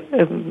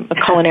 a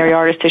culinary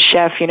artist, a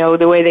chef,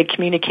 the way they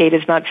communicate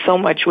is not so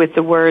much with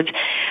the words,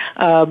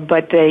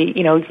 but they,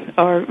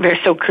 they're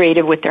so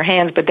creative with their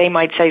hands, but they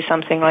might say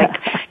something like,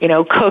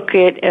 cook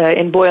it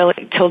and boil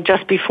it till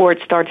just before it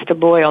starts to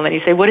boil, and then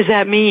you say, what does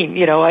that mean?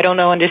 I don't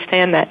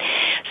understand that.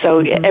 So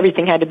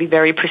everything had to be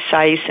very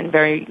precise and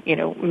very,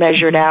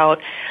 measured out.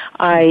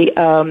 I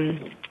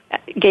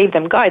gave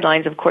them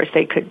guidelines. Of course,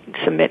 they could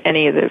submit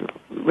any of the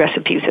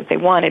recipes that they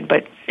wanted,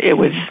 but it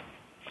was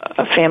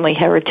a family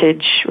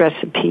heritage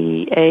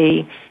recipe,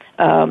 a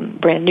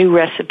brand new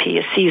recipe,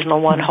 a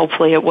seasonal one.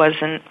 Hopefully it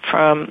wasn't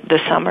from the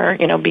summer,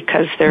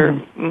 because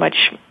they're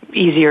much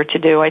easier to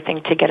do. I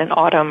think to get an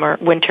autumn or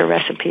winter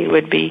recipe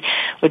would be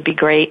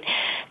great,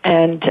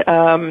 and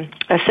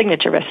a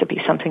signature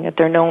recipe, something that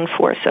they're known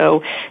for.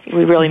 So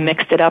we really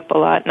mixed it up a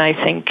lot, and I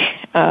think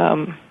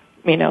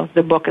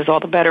the book is all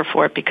the better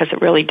for it because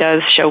it really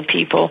does show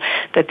people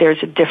that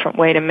there's a different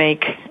way to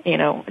make,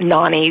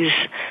 Nani's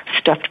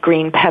stuffed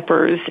green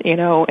peppers,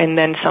 and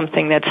then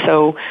something that's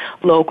so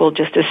local,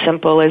 just as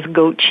simple as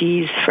goat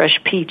cheese, fresh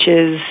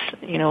peaches,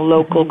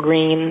 local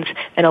greens,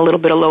 and a little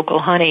bit of local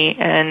honey,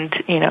 and,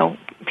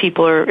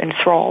 people are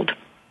enthralled.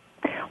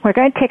 We're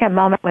going to take a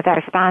moment with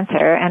our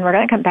sponsor, and we're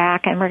going to come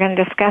back and we're going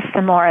to discuss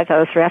some more of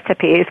those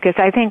recipes, because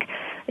I think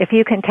if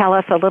you can tell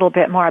us a little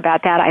bit more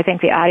about that, I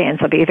think the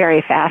audience will be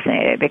very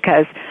fascinated,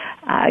 because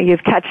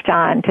you've touched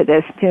on to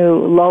this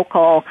new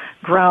local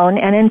grown,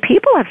 and then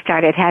people have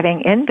started having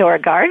indoor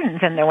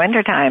gardens in the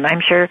wintertime. I'm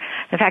sure,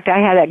 in fact, I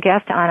had a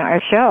guest on our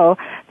show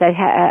that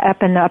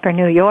up in Upper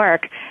New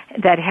York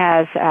that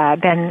has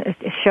been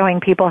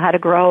showing people how to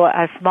grow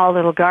a small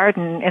little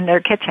garden in their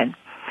kitchen.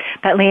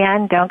 But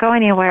Leanne, don't go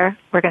anywhere.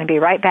 We're going to be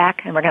right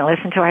back, and we're going to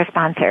listen to our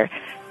sponsor,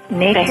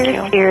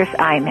 Nature's Tears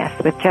Eye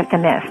Mist with Just a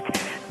Mist.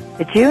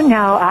 Did you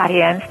know,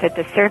 audience, that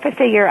the surface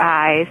of your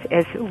eyes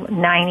is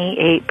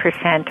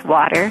 98%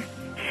 water?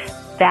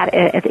 That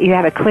is, you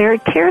have a clear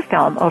tear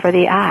film over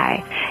the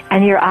eye,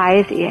 and your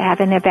eyes, you have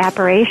an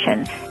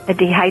evaporation, a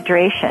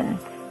dehydration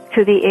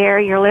to the air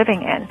you're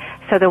living in.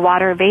 So the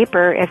water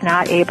vapor is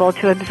not able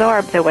to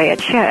absorb the way it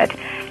should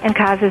and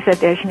causes a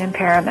vision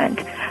impairment.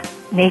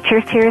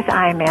 Nature's Tears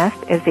Eye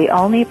Mist is the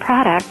only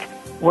product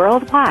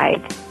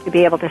worldwide to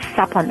be able to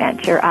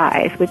supplement your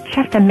eyes with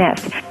just a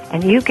mist.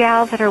 And you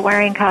gals that are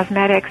wearing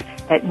cosmetics,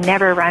 it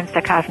never runs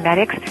the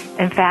cosmetics.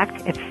 In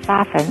fact, it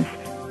softens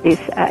the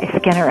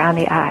skin around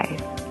the eyes.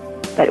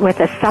 But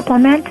with a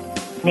supplement,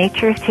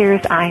 Nature's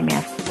Tears Eye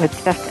Mist with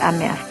just a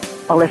mist.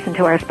 We'll listen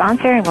to our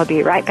sponsor, and we'll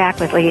be right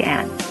back with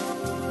Leanne.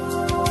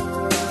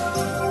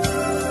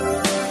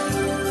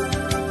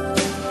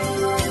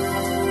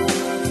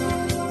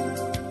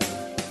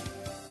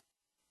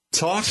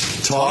 Talk,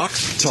 talk,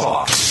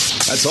 talk.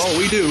 That's all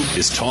we do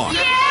is talk.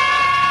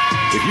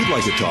 If you'd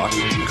like to talk,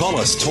 call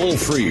us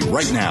toll-free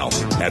right now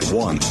at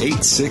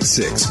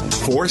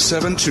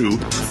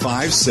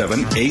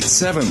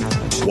 1-866-472-5787.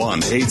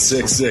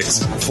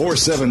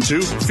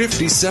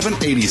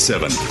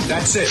 1-866-472-5787.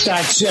 That's it.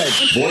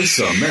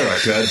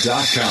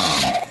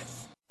 VoiceAmerica.com.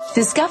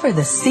 Discover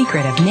the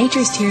secret of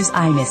Nature's Tears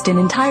Eye Mist, an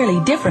entirely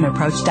different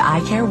approach to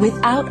eye care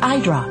without eye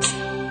drops.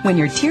 When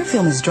your tear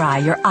film is dry,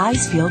 your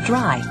eyes feel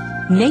dry.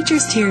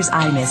 Nature's Tears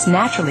Eye Mist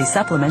naturally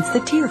supplements the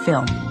tear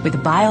film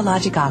with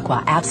Biologic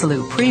Aqua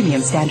Absolute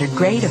Premium Standard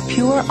Grade of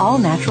pure,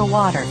 all-natural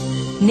water.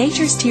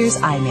 Nature's Tears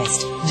Eye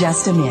Mist,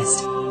 just a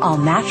mist. All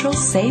natural,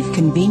 safe,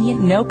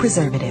 convenient, no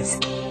preservatives.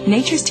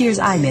 Nature's Tears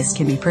Eye Mist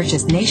can be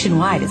purchased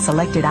nationwide at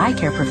selected eye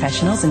care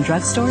professionals and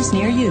drugstores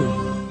near you.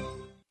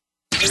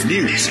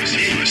 News,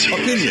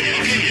 opinion,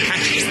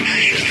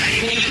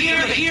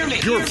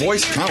 your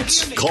voice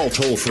counts. Call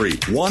toll-free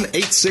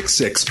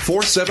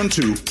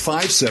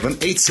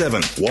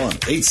 1-866-472-5787.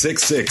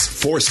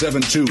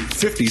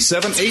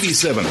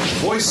 1-866-472-5787.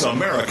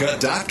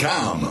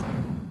 VoiceAmerica.com.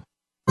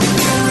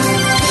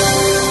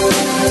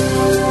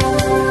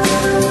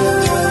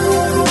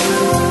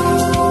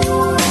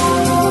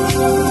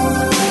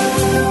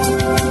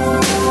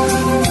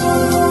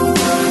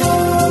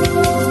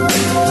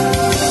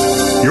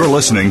 You're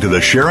listening to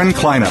the Sharon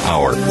Kleina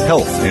Hour,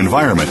 Health,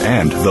 Environment,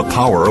 and the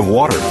Power of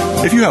Water.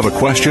 If you have a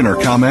question or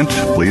comment,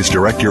 please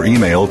direct your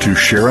email to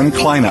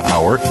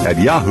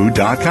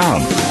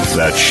SharonKleinaHour@yahoo.com.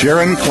 That's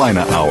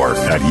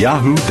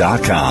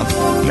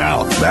SharonKleinaHour@yahoo.com.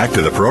 Now, back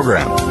to the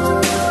program.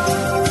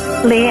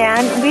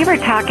 Leanne, we were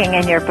talking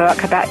in your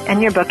book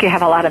you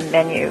have a lot of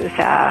menus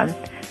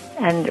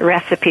and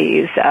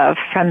recipes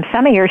from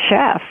some of your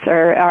chefs,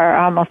 or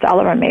almost all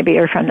of them maybe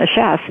are from the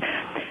chefs.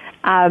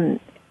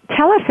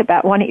 Tell us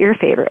about one of your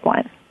favorite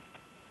ones.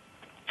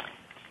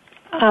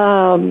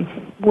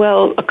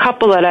 Well, a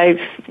couple that I've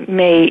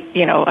made,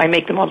 I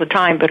make them all the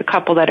time, but a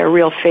couple that are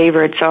real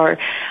favorites are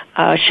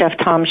Chef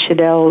Tom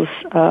Shadell's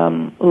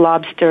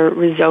lobster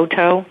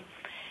risotto.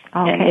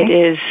 Okay.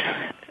 And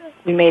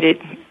we made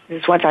it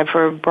this one time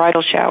for a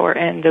bridal shower,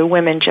 and the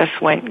women just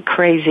went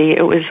crazy.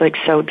 It was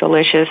so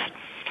delicious.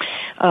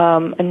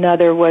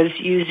 Another was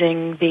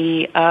using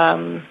the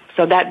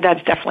so that's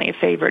definitely a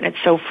favorite, and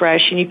it's so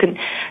fresh. And you can,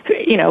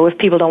 if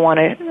people don't want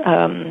to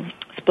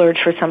splurge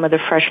for some of the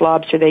fresh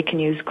lobster, they can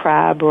use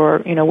crab or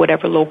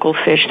whatever local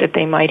fish that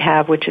they might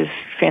have, which is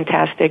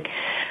fantastic.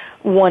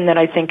 One that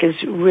I think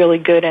is really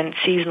good and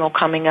seasonal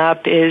coming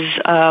up is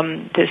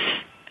this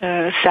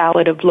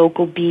salad of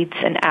local beets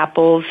and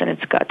apples, and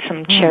it's got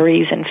some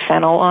cherries and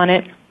fennel on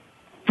it,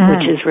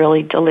 which is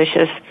really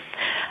delicious.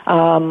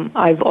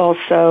 I've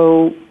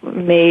also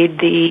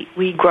made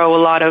we grow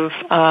a lot of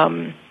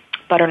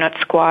butternut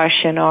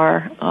squash in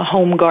our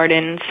home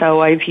garden,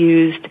 so I've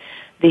used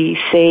the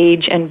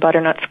sage and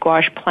butternut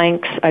squash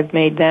planks. I've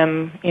made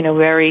them,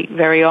 very,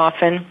 very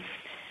often.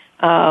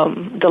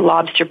 The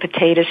lobster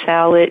potato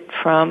salad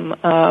from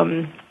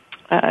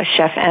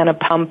Chef Anna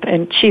Pump,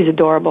 and she's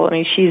adorable. I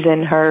mean,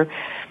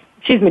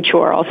 she's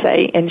mature, I'll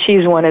say, and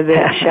she's one of the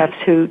chefs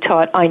who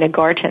taught Ina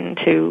Garten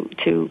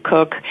to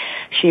cook.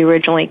 She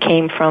originally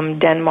came from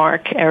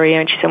Denmark area,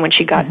 and she said when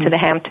she got to the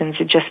Hamptons,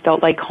 it just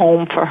felt like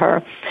home for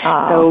her.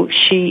 So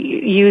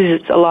she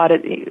uses a lot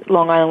of,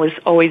 Long Island was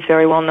always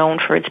very well known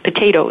for its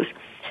potatoes.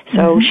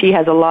 So she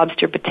has a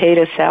lobster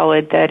potato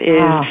salad that is,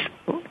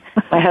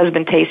 my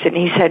husband tasted it,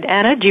 and he said,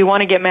 Anna, do you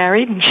want to get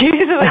married? And she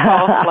was like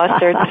all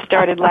flustered and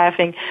started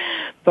laughing.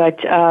 But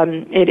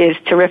it is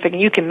terrific,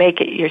 and you can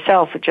make it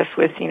yourself just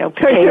with, potatoes.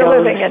 You're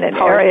living in an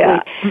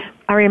area.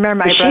 I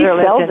remember my brother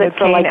lived in New Canaan. She sells it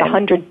for like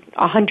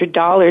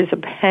 $100 a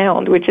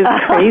pound, which is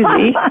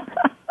crazy.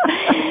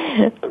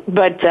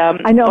 But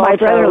I know my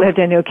brother lived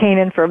in New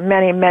Canaan for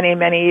many, many,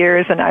 many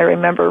years, and I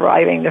remember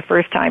arriving the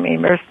first time he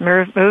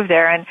moved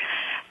there, and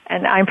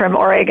I'm from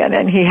Oregon,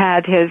 and he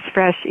had his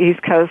fresh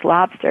East Coast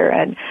lobster.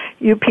 And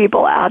you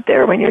people out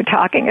there, when you're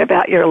talking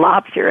about your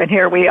lobster, and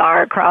here we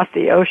are across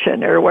the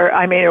ocean, or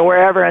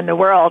wherever in the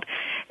world,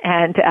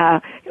 and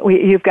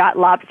you've got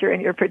lobster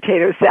in your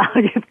potato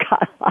salad. You've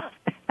got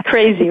lobster.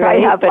 Crazy,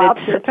 right? But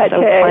it's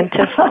so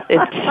plentiful.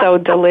 It's so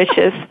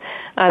delicious.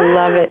 I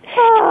love it.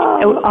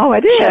 Oh,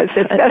 it is.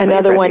 It's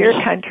another one. Your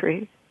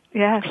country.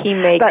 Yes. He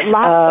makes but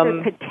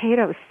lobster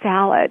potato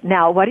salad.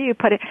 Now, what do you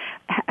put it?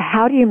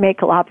 How do you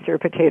make lobster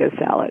potato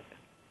salad?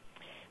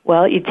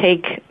 Well,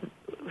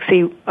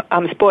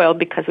 I'm spoiled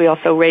because we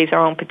also raise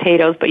our own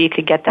potatoes, but you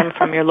could get them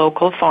from your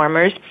local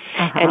farmers.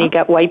 And you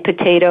got white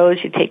potatoes.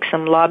 You take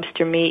some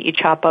lobster meat. You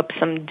chop up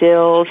some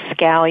dill,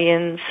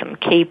 scallions, some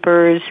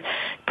capers.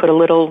 Put a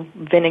little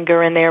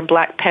vinegar in there,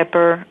 black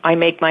pepper. I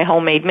make my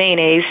homemade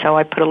mayonnaise, so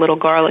I put a little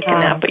garlic in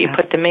that. But you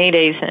put the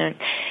mayonnaise in,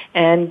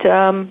 and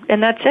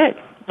that's it.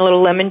 A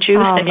little lemon juice,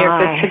 and you're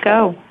good to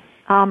go.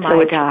 Oh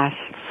my gosh!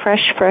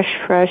 Fresh,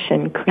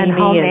 and creamy. And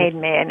homemade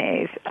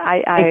mayonnaise.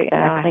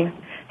 Exactly.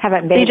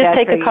 Haven't made you just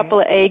take a couple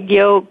of egg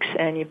yolks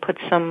and you put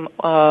some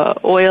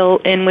oil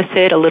in with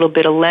it, a little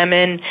bit of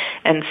lemon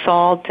and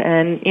salt,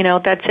 and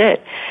that's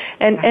it.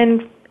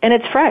 And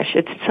it's fresh.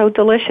 It's so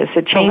delicious.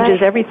 It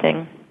changes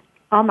everything.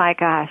 Oh my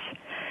gosh!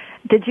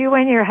 Did you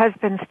win your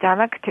husband's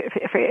stomach,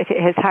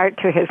 his heart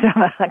to his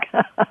stomach?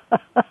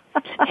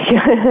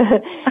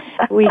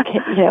 We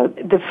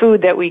can, the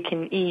food that we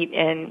can eat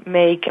and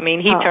make. I mean,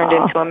 he turned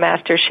into a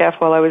master chef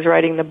while I was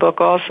writing the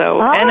book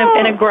also,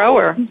 and a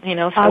grower,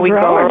 so we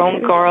grow our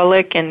own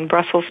garlic and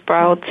Brussels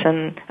sprouts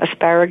and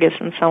asparagus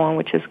and so on,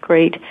 which is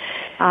great.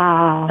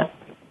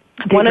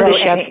 One of the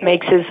chefs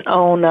makes his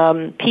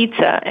own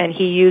pizza, and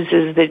he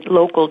uses the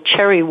local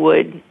cherry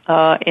wood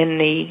in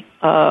the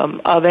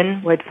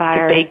oven wood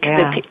fire to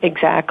bake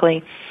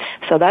exactly.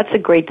 So that's a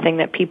great thing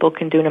that people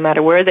can do no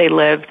matter where they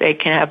live. They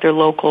can have their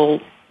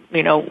local,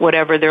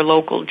 whatever their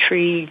local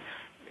trees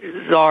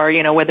are,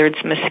 whether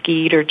it's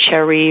mesquite or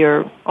cherry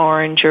or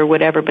orange or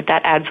whatever, but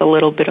that adds a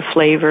little bit of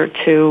flavor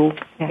to,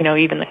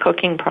 even the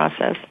cooking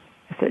process.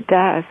 Yes, it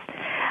does.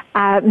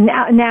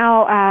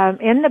 Now,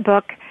 in the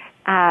book,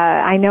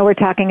 I know we're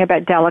talking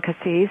about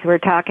delicacies. We're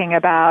talking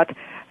about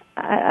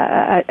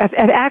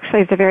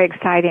actually, it's a very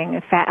exciting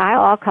fact.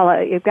 I'll call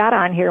it. You've got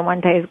on here one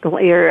day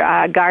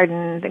your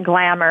garden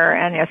glamour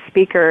and a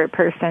speaker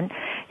person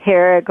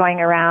here going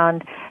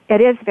around. It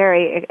is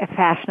very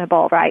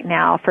fashionable right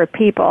now for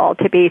people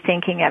to be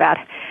thinking about,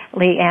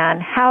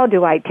 Leanne, how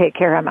do I take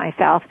care of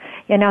myself?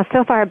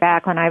 So far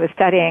back when I was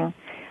studying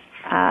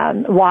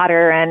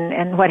water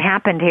and what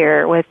happened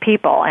here with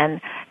people,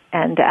 and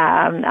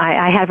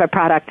I have a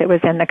product that was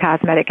in the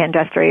cosmetic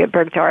industry at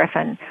Bergdorf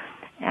and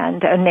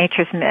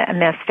Nature's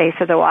Mist, Face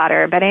of the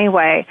Water. But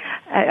anyway,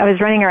 I was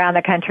running around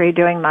the country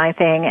doing my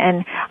thing,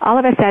 and all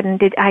of a sudden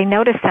I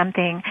noticed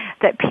something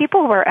that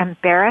people were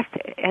embarrassed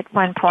at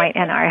one point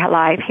in our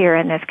life here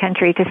in this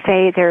country to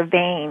say they're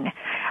vain.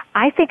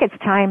 I think it's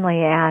time,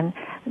 Leanne,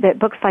 that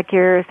books like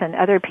yours and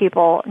other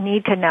people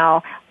need to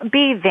know,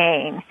 be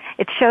vain.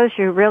 It shows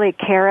you really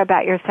care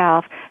about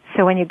yourself.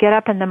 So when you get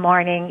up in the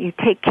morning, you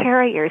take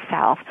care of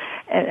yourself.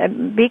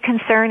 Be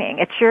concerning.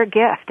 It's your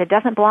gift. It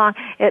doesn't belong.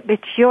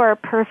 It's your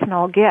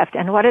personal gift.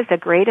 And what is the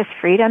greatest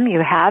freedom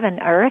you have on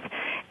earth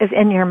is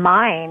in your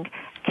mind,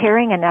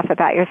 caring enough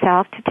about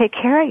yourself to take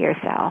care of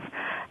yourself.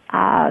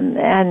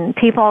 And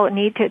people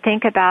need to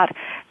think about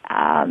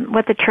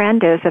what the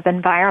trend is of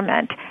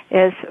environment.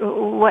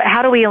 How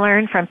do we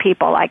learn from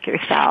people like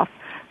yourself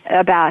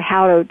about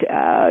how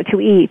to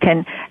eat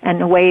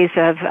and ways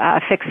of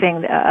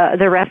fixing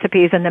the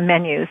recipes and the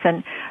menus,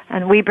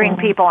 and we bring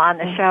people on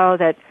the show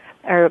that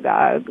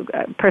are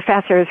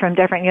professors from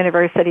different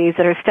universities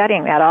that are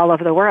studying that all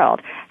over the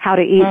world, how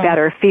to eat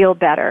better, feel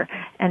better,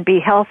 and be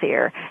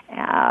healthier.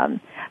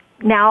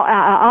 Now,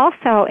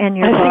 also in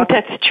your book... I think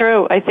that's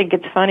true. I think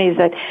it's funny is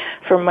that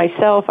for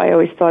myself, I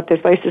always thought that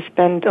if I used to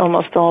spend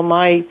almost all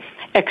my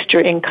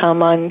extra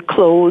income on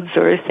clothes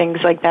or things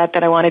like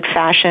that I wanted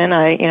fashion.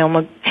 I'm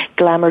a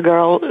glamour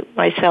girl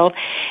myself,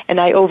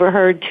 and I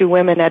overheard two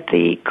women at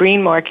the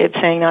Green Market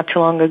saying not too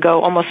long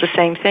ago almost the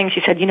same thing.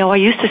 She said, I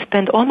used to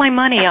spend all my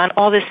money on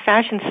all this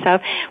fashion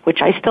stuff,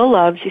 which I still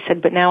love. She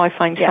said, but now I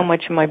find so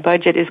much of my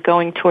budget is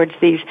going towards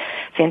these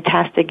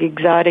fantastic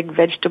exotic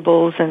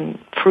vegetables and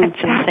fruits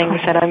and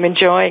things that I'm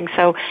enjoying.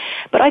 So,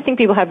 but I think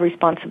people have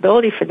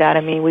responsibility for that.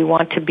 I mean, we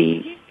want to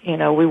be,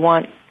 we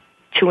want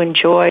to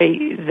enjoy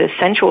the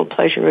sensual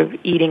pleasure of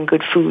eating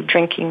good food,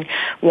 drinking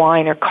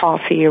wine or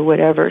coffee or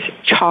whatever,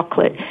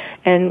 chocolate,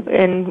 and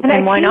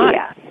why not?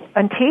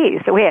 And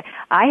teas.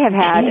 I have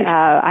had,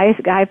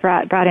 I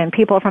brought in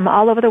people from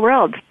all over the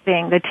world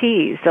seeing the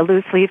teas, the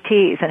loose leaf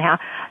teas,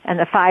 and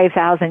the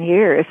 5,000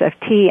 years of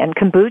tea and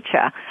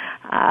kombucha,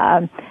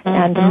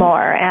 and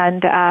more.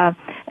 And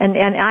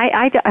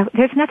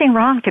there's nothing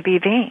wrong to be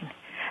vain.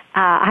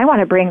 I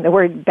want to bring the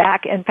word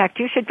back. In fact,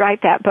 you should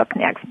write that book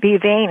next. Be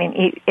vain and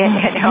eat,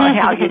 and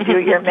how you do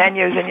your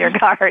menus in your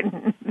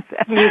garden.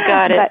 You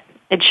got it.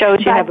 It shows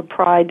you have a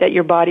pride that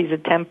your body's a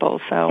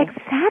temple. So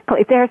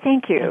exactly.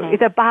 Thank you.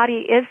 Mm-hmm. The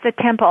body is the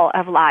temple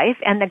of life,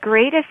 and the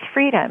greatest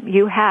freedom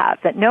you have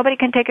that nobody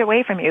can take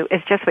away from you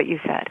is just what you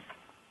said.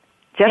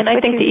 And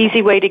I think the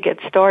easy way to get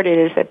started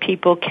is that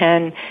people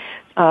can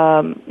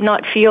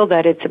not feel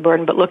that it's a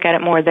burden, but look at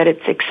it more that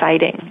it's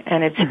exciting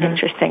and it's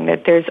interesting,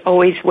 that there's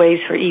always ways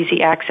for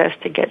easy access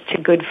to get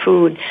to good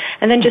food,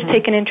 and then just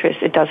take an interest.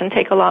 It doesn't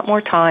take a lot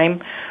more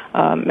time.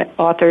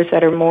 Authors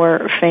that are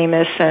more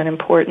famous and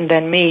important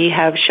than me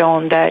have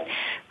shown that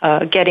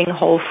getting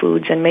whole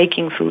foods and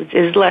making foods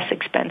is less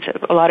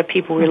expensive. A lot of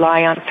people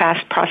rely on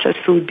fast processed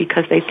food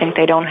because they think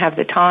they don't have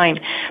the time.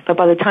 But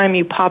by the time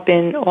you pop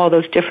in all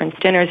those different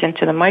dinners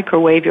into the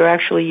microwave, you're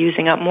actually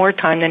using up more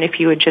time than if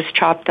you had just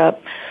chopped up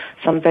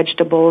some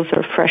vegetables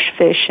or fresh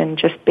fish and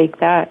just bake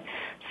that.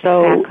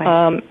 So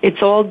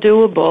it's all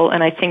doable,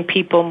 and I think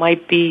people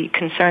might be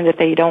concerned that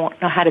they don't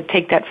know how to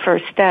take that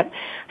first step.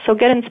 So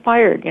get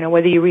inspired,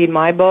 whether you read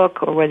my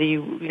book or whether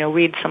you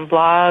read some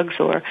blogs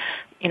or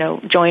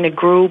join a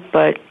group,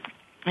 but,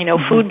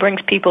 food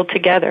brings people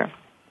together.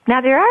 Now,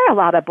 there are a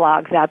lot of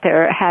blogs out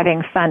there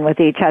having fun with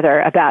each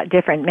other about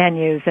different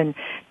menus and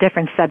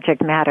different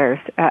subject matters.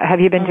 Have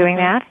you been doing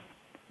that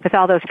with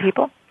all those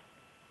people?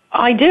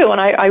 I do, and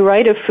I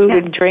write a food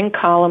and drink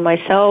column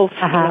myself,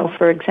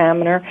 for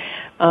Examiner,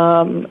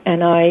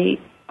 and I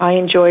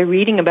enjoy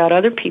reading about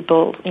other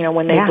people,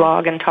 when they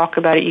blog and talk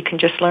about it. You can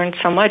just learn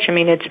so much. I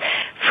mean, it's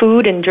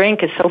food and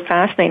drink is so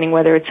fascinating,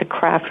 whether it's a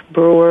craft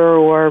brewer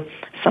or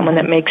someone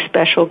that makes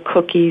special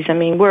cookies. I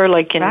mean, we're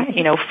like in,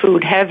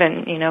 food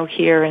heaven,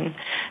 here in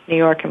New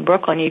York and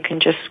Brooklyn. You can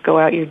just go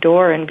out your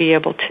door and be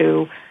able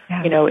to,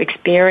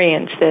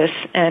 experience this,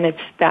 and it's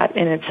that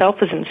in itself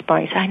is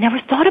inspiring. So I never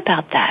thought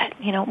about that.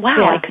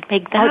 I could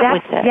make that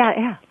with it.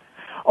 Yeah.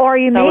 Or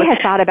you may have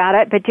thought about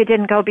it, but you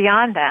didn't go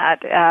beyond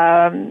that.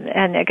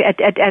 And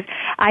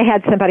I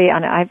had somebody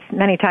on, I've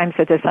many times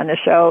said this on the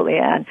show,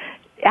 Leanne,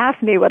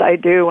 ask me what I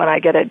do when I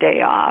get a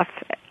day off.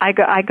 I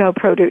go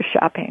produce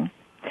shopping.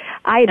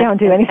 I don't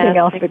do anything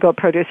else but go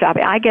produce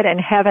shopping. I get in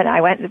heaven. I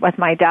went with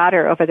my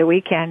daughter over the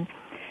weekend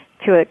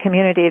to a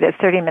community that's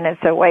 30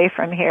 minutes away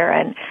from here,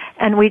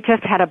 and we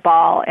just had a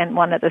ball in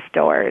one of the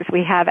stores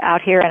we have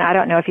out here, and I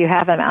don't know if you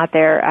have them out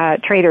there,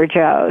 Trader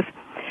Joe's.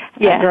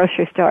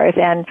 Grocery stores,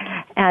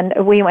 and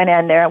we went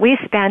in there. We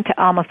spent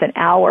almost an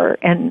hour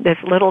in this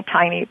little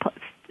tiny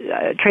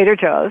Trader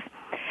Joe's,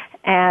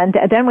 and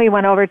then we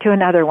went over to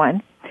another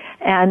one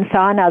and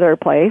saw another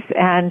place,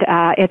 and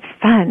it's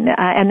fun.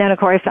 And then, of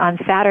course, on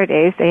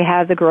Saturdays they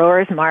have the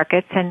growers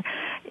markets, and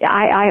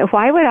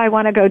why would I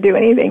want to go do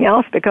anything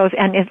else? Because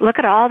look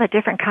at all the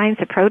different kinds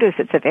of produce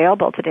that's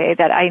available today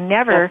that I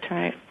never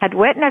had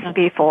witnessed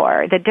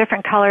before. The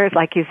different colors,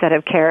 like you said,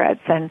 of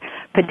carrots and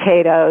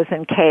potatoes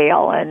and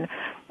kale and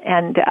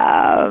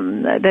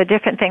the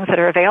different things that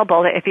are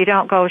available. If you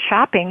don't go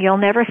shopping, you'll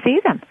never see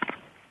them.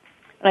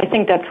 I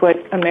think that's what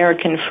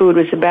American food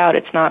was about.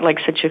 It's not like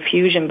such a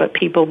fusion, but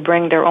people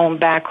bring their own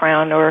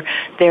background or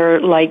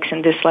their likes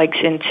and dislikes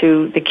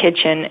into the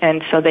kitchen,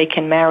 and so they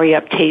can marry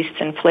up tastes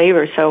and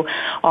flavors. So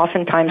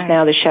oftentimes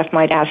now the chef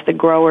might ask the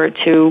grower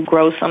to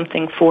grow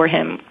something for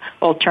him.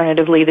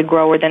 Alternatively, the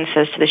grower then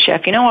says to the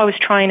chef, I was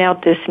trying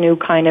out this new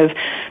kind of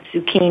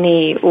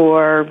zucchini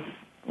or,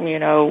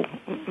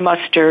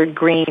 mustard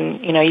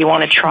green, you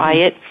want to try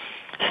it?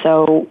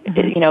 So,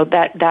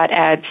 that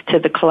adds to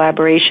the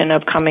collaboration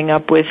of coming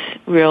up with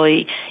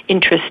really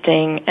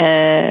interesting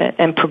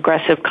and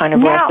progressive kind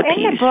of recipes.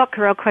 Now, in the book,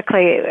 real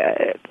quickly,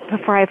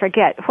 before I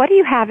forget, what do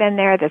you have in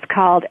there that's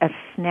called a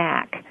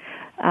snack?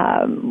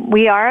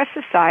 We are a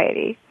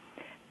society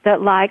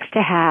that likes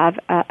to have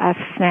a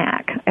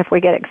snack if we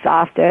get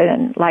exhausted,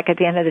 and like at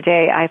the end of the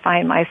day, I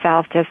find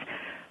myself just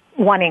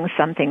wanting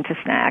something to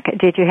snack.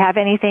 Did you have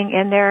anything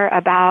in there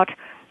about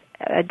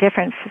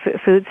different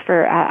foods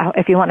for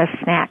if you want a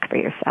snack for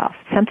yourself,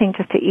 something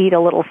just to eat a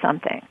little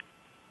something?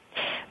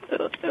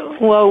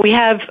 Well, we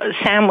have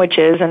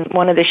sandwiches, and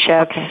one of the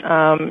chefs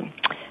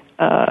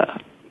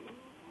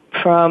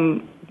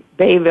from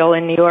Bayville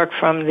in New York,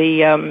 from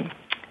the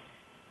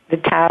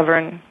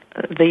tavern,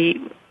 the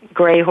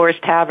Gray Horse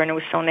Tavern. It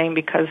was so named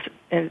because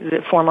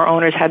the former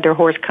owners had their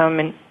horse come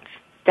and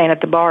stand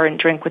at the bar and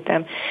drink with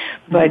them.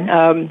 But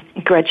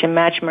Gretchen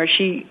Matchmer,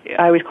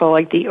 I always call her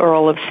like the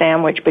Earl of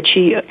Sandwich, but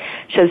she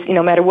says,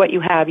 no matter what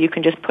you have, you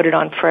can just put it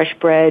on fresh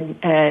bread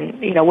and,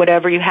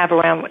 whatever you have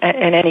around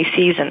in any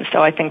season.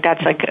 So I think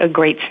that's like a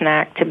great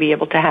snack to be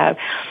able to have.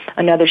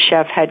 Another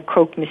chef had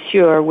croque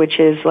monsieur, which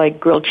is like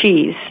grilled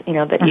cheese,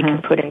 that you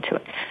can put into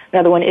it.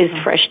 Another one is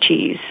fresh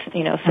cheese,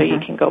 so you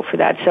can go for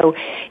that. So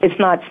it's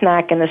not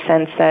snack in the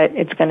sense that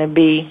it's going to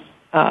be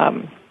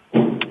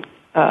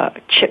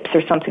chips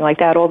or something like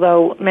that,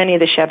 although many of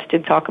the chefs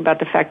did talk about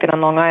the fact that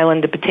on Long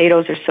Island the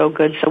potatoes are so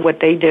good, so what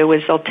they do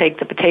is they'll take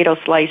the potato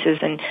slices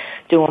and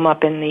do them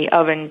up in the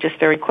oven just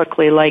very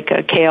quickly like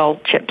kale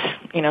chips,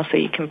 so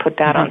you can put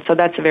that on. So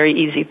that's a very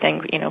easy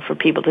thing, for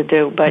people to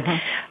do. But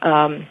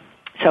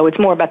so it's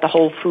more about the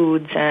whole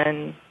foods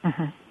and,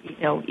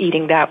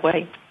 eating that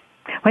way.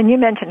 When you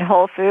mentioned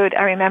whole food,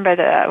 I remember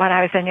when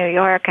I was in New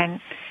York and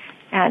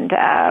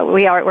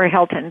we're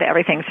Hilton,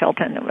 everything's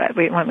Hilton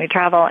when we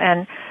travel,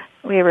 and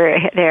we were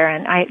there,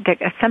 and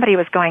somebody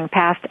was going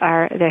past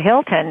the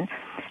Hilton,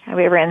 and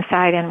we were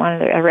inside in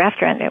a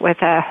restaurant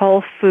with a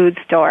Whole Food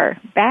store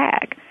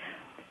bag.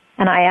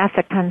 And I asked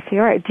the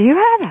concierge, "Do you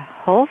have a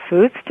Whole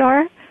Food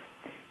store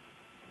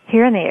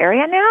here in the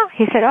area now?"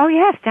 He said, "Oh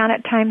yes, down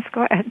at Time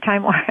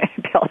Warner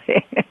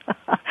Building."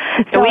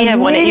 So we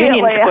have one at Union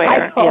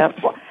Square.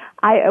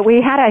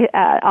 We had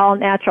a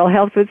all-natural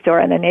health food store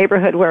in the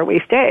neighborhood where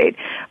we stayed,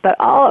 but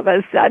all of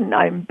a sudden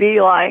I'm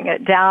beelining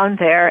it down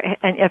there,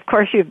 and of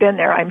course you've been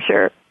there, I'm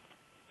sure.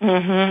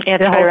 Mm-hmm.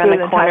 It's right around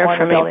the corner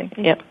from me. Building.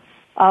 Yep.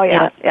 Oh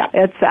yeah.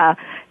 It's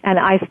and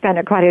I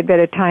spent quite a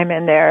bit of time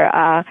in there.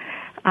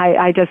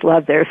 I just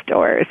love their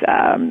stores.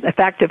 In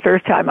fact, the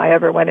first time I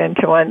ever went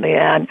into one,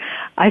 Leanne,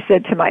 I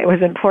said it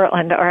was in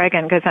Portland,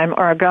 Oregon, because I'm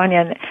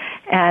Oregonian,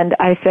 and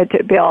I said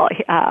to Bill,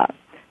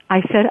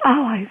 I said,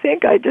 "Oh, I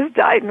think I just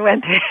died and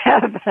went to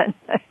heaven."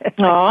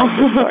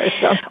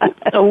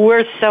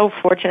 We're so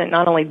fortunate,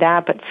 not only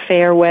that, but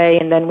Fairway,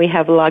 and then we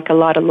have like a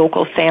lot of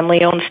local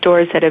family-owned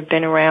stores that have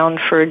been around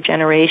for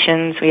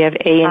generations. We have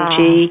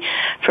A&G,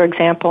 for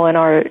example, in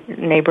our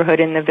neighborhood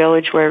in the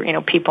village where,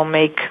 people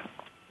make,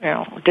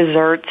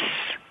 desserts.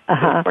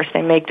 Of course,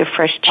 they make the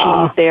fresh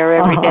cheese there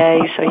every day,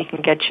 so you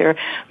can get your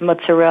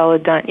mozzarella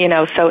done,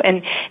 So,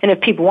 and if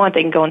people want,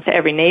 they can go into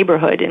every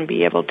neighborhood and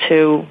be able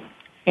to,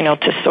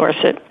 to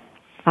source it.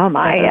 Oh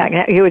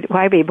my! You would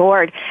probably be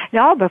bored.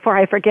 No, before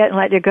I forget and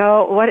let you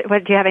go, what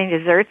do you have any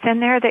desserts in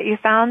there that you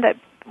found that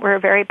were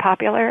very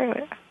popular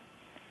with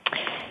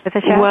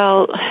the chef?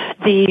 Well,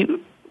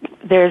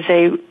 there's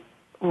a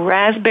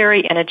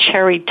raspberry and a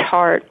cherry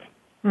tart.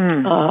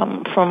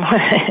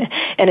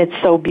 And it's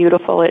so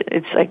beautiful.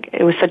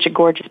 It was such a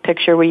gorgeous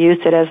picture. We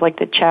used it as like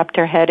the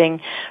chapter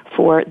heading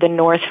for the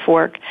North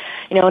Fork.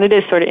 And it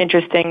is sort of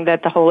interesting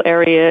that the whole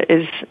area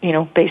is,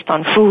 based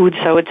on food.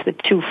 So it's the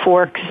two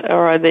forks,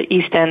 or the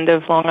east end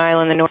of Long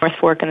Island, the North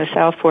Fork and the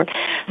South Fork.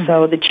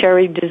 So the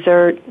cherry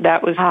dessert,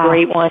 that was a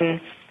great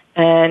one.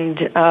 And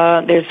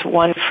there's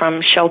one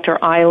from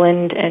Shelter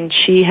Island, and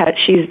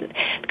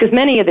because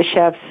many of the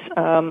chefs,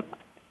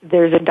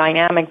 there's a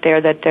dynamic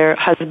there that they're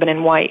husband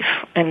and wife,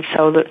 and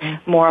so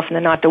more often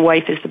than not, the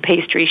wife is the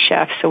pastry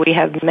chef. So we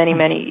have many,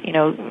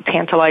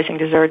 tantalizing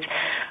desserts.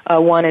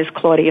 One is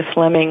Claudia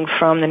Fleming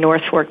from the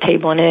North Fork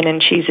Table and Inn,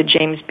 and she's a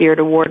James Beard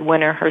Award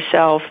winner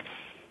herself,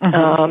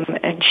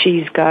 and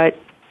she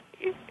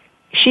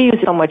uses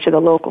so much of the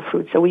local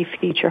fruit, so we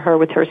feature her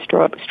with her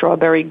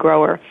strawberry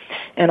grower.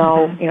 And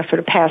I'll, sort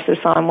of pass this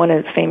on. One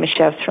of the famous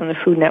chefs from the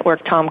Food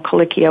Network, Tom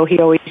Colicchio, he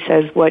always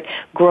says what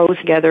grows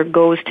together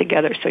goes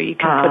together, so you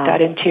can put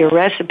that into your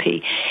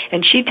recipe.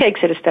 And she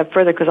takes it a step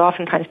further, because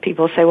oftentimes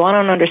people say, well, I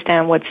don't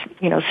understand what's,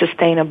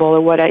 sustainable,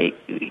 or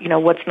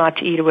what's not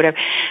to eat, or whatever.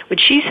 But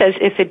she says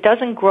if it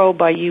doesn't grow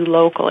by you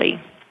locally,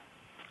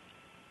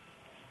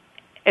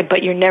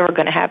 but you're never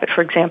going to have it.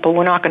 For example,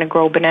 we're not going to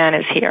grow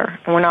bananas here,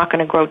 and we're not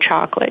going to grow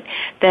chocolate.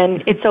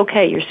 Then it's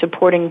okay. You're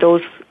supporting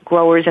those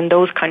growers in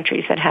those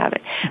countries that have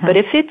it. But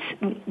if it's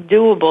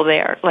doable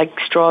there, like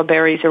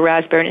strawberries or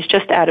raspberry, and it's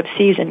just out of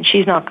season,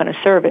 she's not going to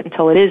serve it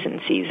until it is in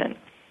season.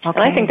 Okay.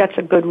 And I think that's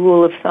a good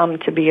rule of thumb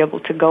to be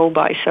able to go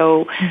by.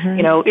 So,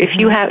 if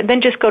you have,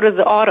 then just go to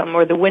the autumn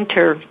or the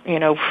winter,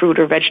 fruit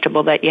or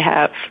vegetable that you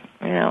have,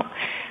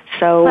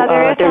 So,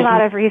 there is a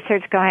lot of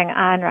research going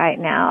on right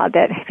now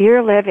that if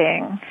you're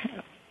living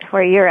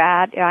where you're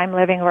at, I'm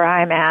living where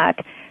I'm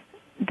at,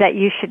 that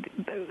you should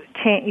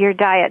change, your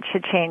diet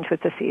should change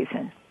with the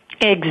season.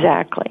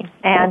 Exactly.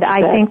 And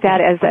I think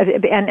that is,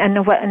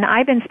 and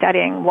I've been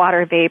studying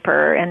water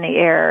vapor in the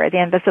air,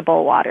 the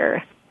invisible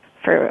water,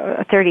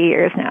 for 30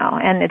 years now,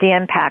 and the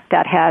impact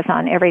that has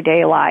on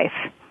everyday life,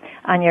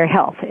 on your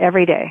health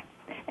every day.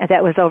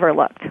 that was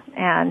overlooked.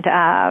 And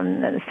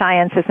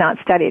science has not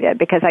studied it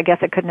because I guess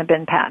it couldn't have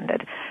been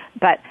patented.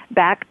 But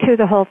back to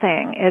the whole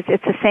thing,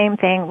 it's the same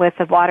thing with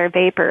the water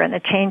vapor and the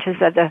changes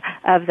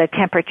of the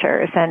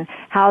temperatures, and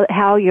how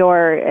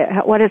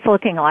what it's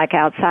looking like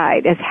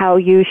outside is how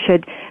you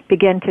should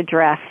begin to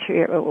dress,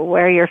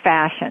 wear your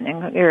fashion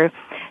and your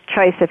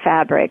choice of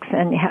fabrics,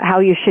 and how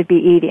you should be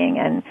eating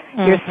and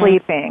your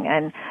sleeping,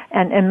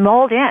 and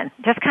mold in,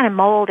 just kind of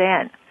mold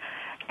in.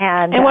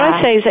 And what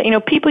I say is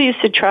that, people used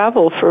to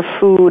travel for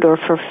food or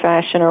for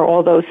fashion or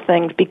all those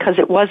things because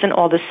it wasn't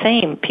all the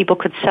same. People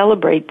could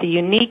celebrate the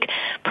unique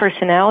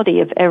personality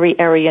of every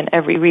area and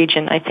every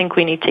region. I think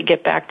we need to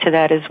get back to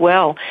that as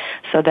well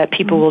so that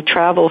people will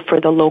travel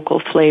for the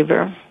local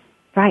flavor.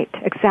 Right,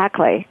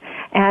 exactly.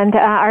 And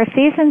our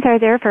seasons are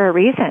there for a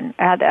reason.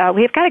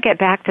 We've got to get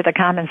back to the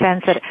common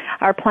sense that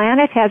our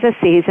planet has a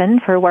season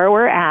for where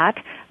we're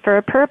at for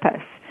a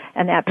purpose.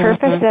 And that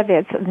purpose of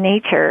its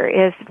nature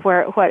is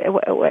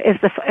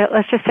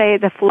let's just say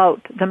the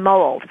float, the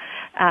mold,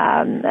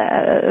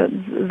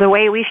 the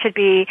way we should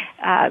be.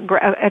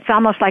 It's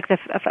almost like the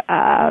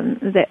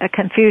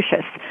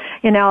Confucius.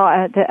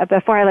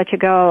 Before I let you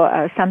go,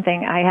 I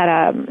had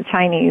a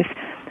Chinese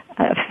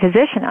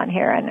physician on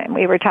here, and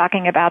we were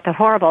talking about the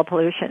horrible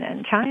pollution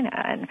in China,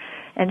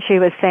 and she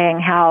was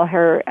saying how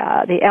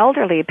the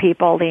elderly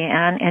people,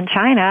 Leanne, in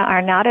China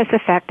are not as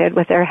affected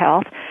with their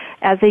health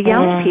as the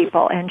young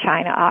people in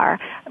China are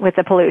with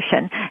the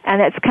pollution.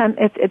 And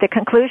the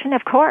conclusion,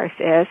 of course,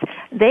 is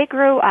they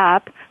grew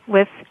up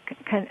with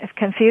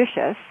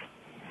Confucius,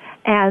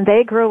 and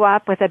they grew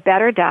up with a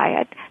better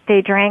diet.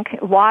 They drank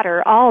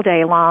water all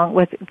day long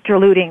with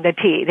diluting the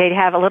tea. They'd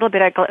have a little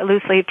bit of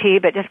loose leaf tea,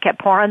 but just kept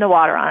pouring the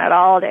water on it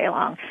all day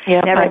long.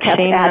 Yep, Never kept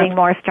adding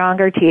more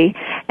stronger tea.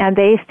 And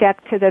they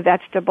stuck to the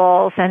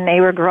vegetables, and they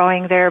were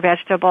growing their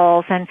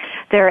vegetables, and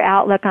their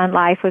outlook on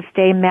life would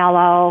stay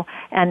mellow,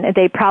 and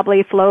they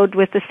probably flowed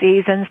with the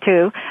seasons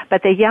too.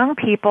 But the young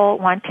people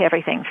want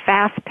everything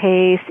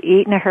fast-paced,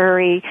 eat in a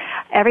hurry.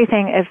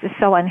 Everything is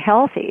so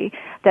unhealthy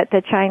that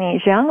the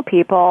Chinese young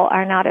people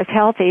are not as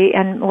healthy,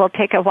 and will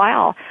take a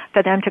while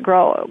for them to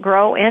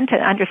grow into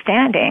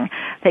understanding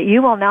that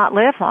you will not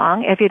live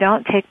long if you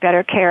don't take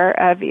better care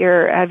of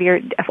your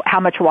how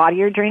much water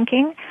you're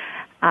drinking,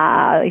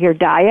 your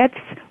diets,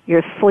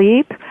 your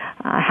sleep,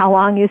 how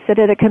long you sit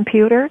at a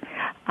computer.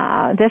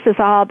 This is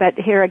all, but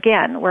here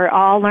again, we're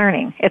all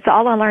learning. It's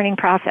all a learning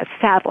process,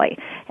 sadly,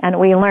 and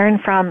we learn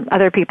from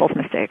other people's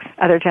mistakes,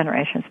 other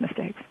generations'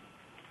 mistakes.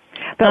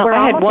 But we're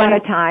almost out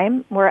of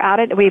time.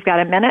 We've got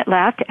a minute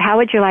left. How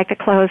would you like to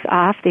close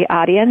off the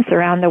audience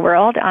around the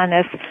world on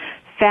this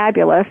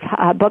fabulous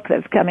book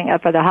that's coming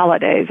up for the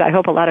holidays? I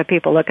hope a lot of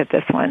people look at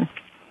this one.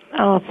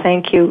 Oh,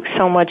 thank you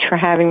so much for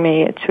having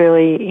me. It's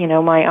really,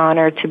 my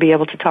honor to be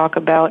able to talk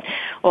about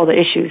all the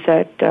issues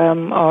that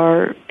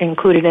are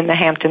included in the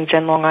Hamptons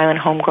and Long Island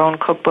Homegrown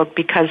Cookbook,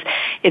 because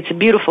it's a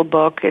beautiful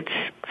book. It's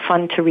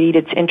fun to read.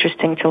 It's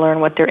interesting to learn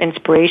what their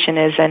inspiration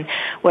is, and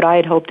what I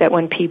had hoped that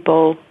when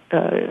people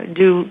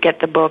do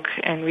get the book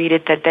and read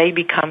it, that they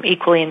become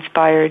equally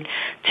inspired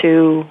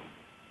to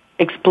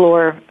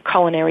explore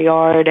culinary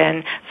art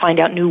and find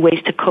out new ways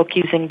to cook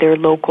using their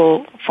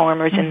local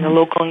farmers and the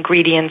local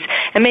ingredients,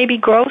 and maybe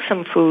grow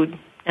some food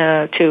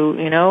too,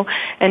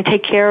 and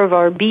take care of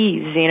our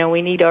bees.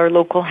 We need our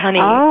local honey,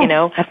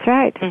 That's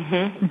right. So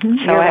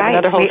I have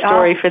another whole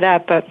story for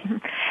that, but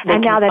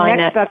and now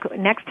the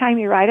next time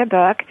you write a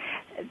book,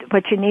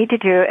 what you need to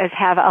do is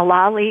have a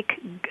lalique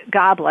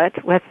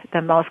goblet with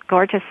the most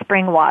gorgeous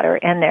spring water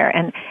in there,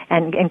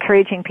 and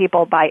encouraging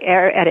people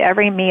at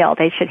every meal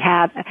they should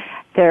have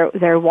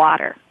their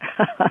water.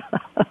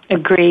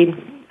 Agreed.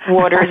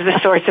 Water is the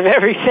source of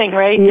everything,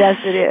 right? Yes,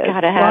 it is.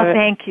 Gotta have it.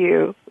 Thank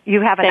you.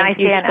 You have a nice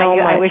day, and so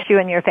I wish you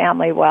and your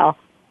family well.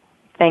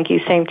 Thank you.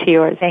 Same to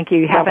yours. Thank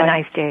you. Have Bye-bye.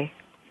 a nice day.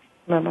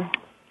 Bye-bye.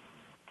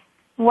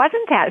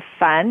 Wasn't that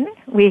fun?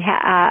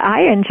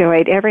 I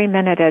enjoyed every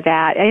minute of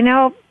that.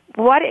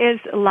 What is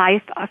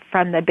life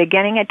from the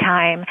beginning of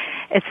time?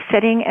 It's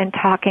sitting and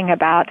talking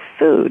about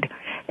food.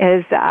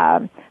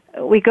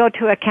 We go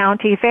to a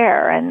county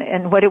fair,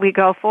 and what do we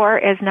go for?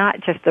 Is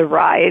not just the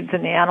rides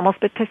and the animals,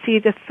 but to see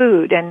the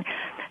food. And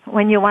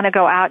when you want to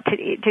go out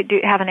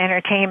to have an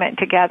entertainment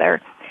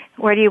together,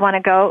 where do you want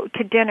to go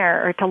to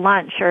dinner or to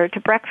lunch or to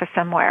breakfast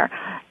somewhere?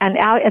 And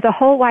out in the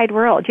whole wide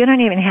world, you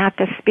don't even have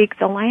to speak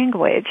the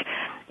language.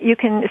 You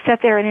can sit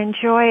there and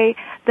enjoy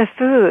the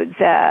foods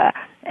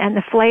and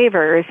the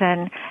flavors,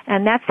 and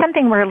that's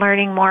something we're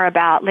learning more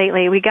about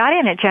lately. We got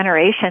in a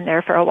generation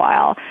there for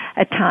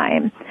a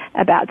time,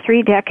 about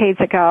 3 decades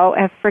ago,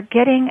 of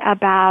forgetting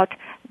about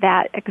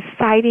that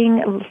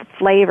exciting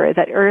flavor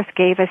that Earth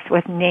gave us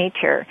with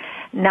nature,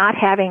 not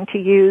having to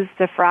use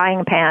the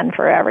frying pan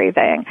for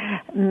everything,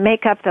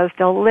 make up those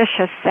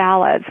delicious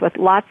salads with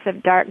lots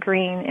of dark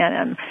green in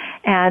them,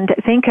 and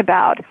think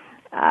about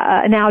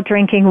now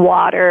drinking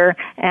water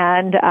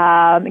and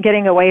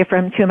getting away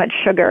from too much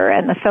sugar,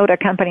 and the soda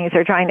companies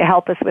are trying to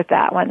help us with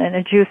that one, and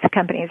the juice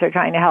companies are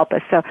trying to help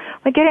us. So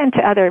we get into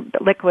other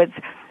liquids,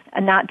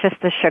 not just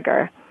the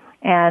sugar.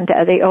 and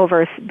the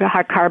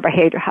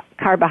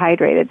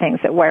carbohydrated things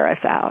that wear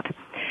us out.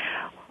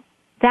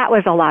 That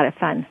was a lot of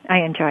fun. I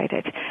enjoyed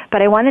it.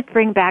 But I wanted to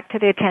bring back to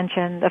the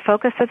attention, the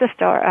focus of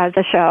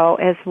the show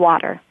is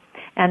water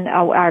and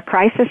our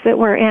crisis that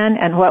we're in,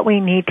 and what we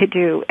need to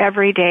do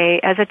every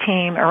day as a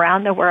team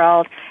around the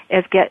world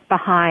is get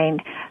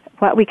behind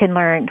what we can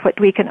learn, what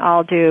we can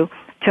all do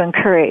to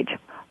encourage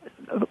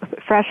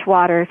fresh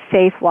water,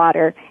 safe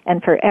water,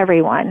 and for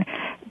everyone.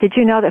 Did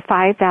you know that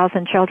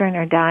 5,000 children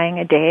are dying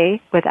a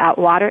day without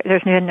water?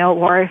 There's no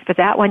war for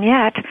that one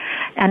yet,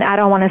 and I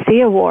don't want to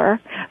see a war,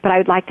 but I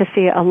would like to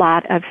see a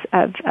lot of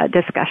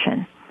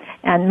discussion.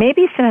 And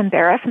maybe some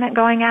embarrassment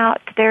going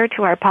out there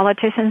to our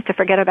politicians to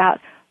forget about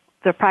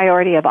the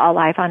priority of all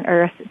life on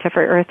Earth,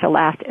 for Earth to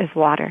last, is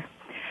water.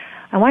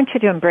 I want you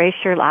to embrace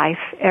your life,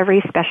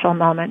 every special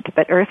moment,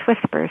 but Earth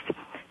whispers,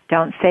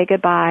 don't say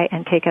goodbye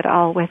and take it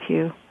all with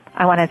you.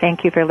 I want to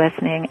thank you for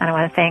listening, and I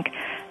want to thank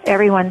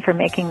everyone for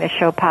making this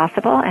show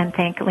possible, and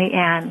thank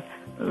Leanne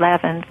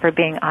Levin for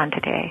being on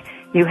today.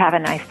 You have a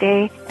nice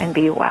day, and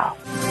be well.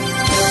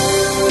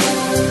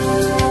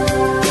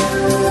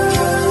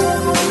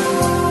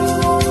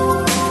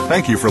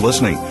 Thank you for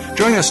listening.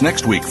 Join us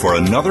next week for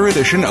another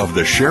edition of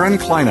the Sharon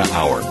Kleyne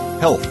Hour,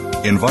 Health,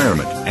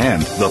 Environment,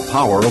 and the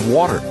Power of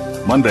Water.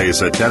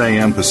 Mondays at 10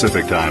 a.m.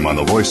 Pacific Time on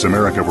the Voice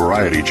America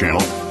Variety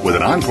Channel, with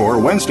an encore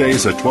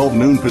Wednesdays at 12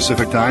 noon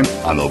Pacific Time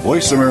on the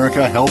Voice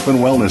America Health and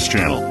Wellness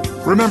Channel.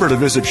 Remember to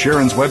visit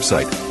Sharon's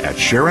website at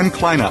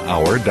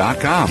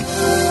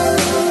SharonKleinehour.com.